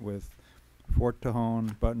agreement with Fort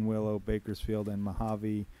Tejon, Buttonwillow, Bakersfield, and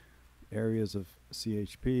Mojave areas of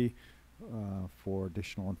CHP for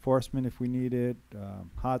additional enforcement if we need it,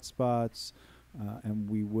 hotspots, and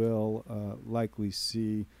we will likely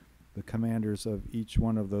see the commanders of each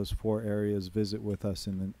one of those 4 areas visit with us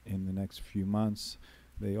in the next few months.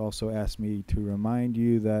 They also asked me to remind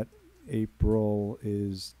you that April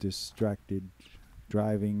is Distracted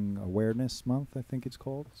Driving Awareness Month, I think it's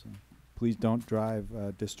called. So please don't drive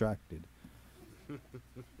distracted.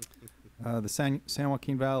 The San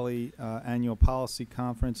Joaquin Valley Annual Policy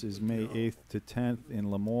Conference is May 8th to 10th in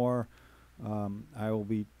Lemoore. I will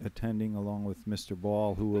be attending along with Mr.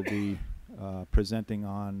 Ball, who will be presenting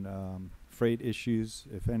on freight issues.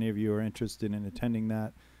 If any of you are interested in attending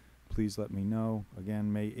that, please let me know.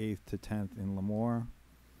 Again, May 8th to 10th in Lemoore.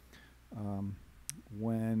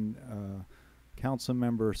 When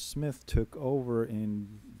Councilmember Smith took over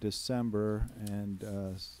in December and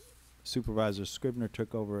Supervisor Scribner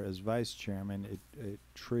took over as vice chairman, it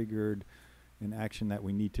triggered an action that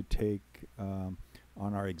we need to take on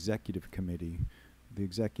our executive committee. The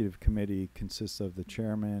executive committee consists of the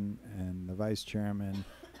chairman and the vice chairman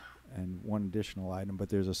and one additional item, but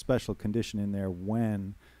there's a special condition in there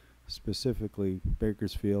when specifically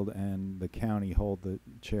Bakersfield and the county hold the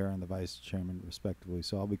chair and the vice chairman respectively.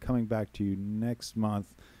 So I'll be coming back to you next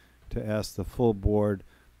month to ask the full board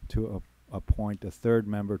to appoint a 3rd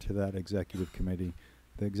member to that executive committee.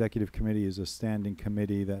 The executive committee is a standing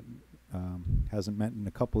committee that hasn't met in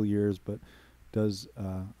a couple years, but does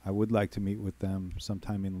I would like to meet with them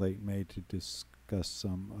sometime in late May to discuss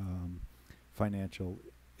some financial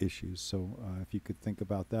issues. So if you could think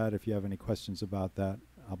about that, if you have any questions about that,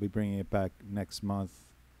 I'll be bringing it back next month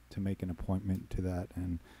to make an appointment to that.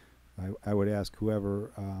 And I would ask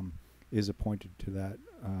whoever is appointed to that,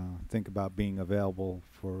 think about being available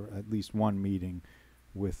for at least one meeting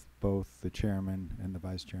with both the chairman and the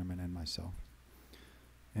vice chairman and myself.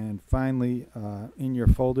 And finally, in your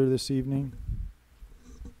folder this evening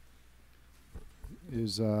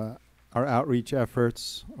is our outreach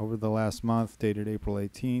efforts over the last month, dated April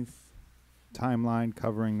 18th, timeline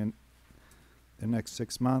covering the next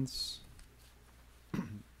 6 months,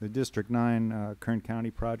 the District 9 Kern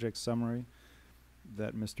County project summary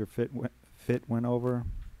that Mr. Fitt went over,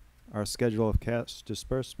 our schedule of cash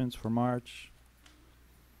disbursements for March,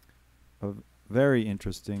 a very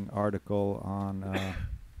interesting article on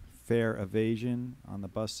fare evasion on the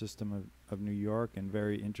bus system of New York, and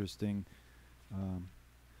very interesting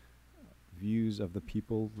views of the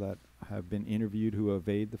people that have been interviewed who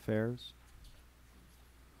evade the fares.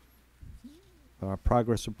 Our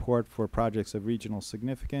progress report for projects of regional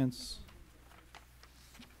significance.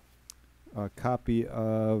 A copy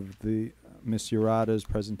of the Ms. Urata's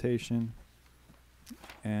presentation,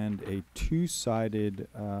 and a 2-sided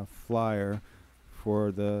flyer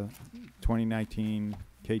for the 2019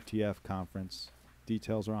 KTF conference.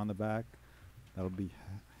 Details are on the back. That'll be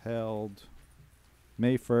held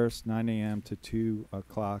May 1st, 9 a.m. to 2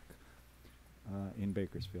 o'clock in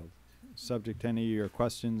Bakersfield. Subject to any of your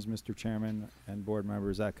questions, Mr. Chairman and board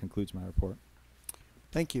members, that concludes my report.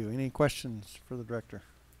 Thank you. Any questions for the director?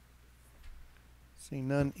 Seeing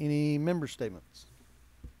none, any member statements?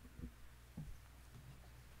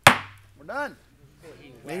 We're done.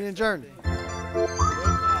 Meeting adjourned.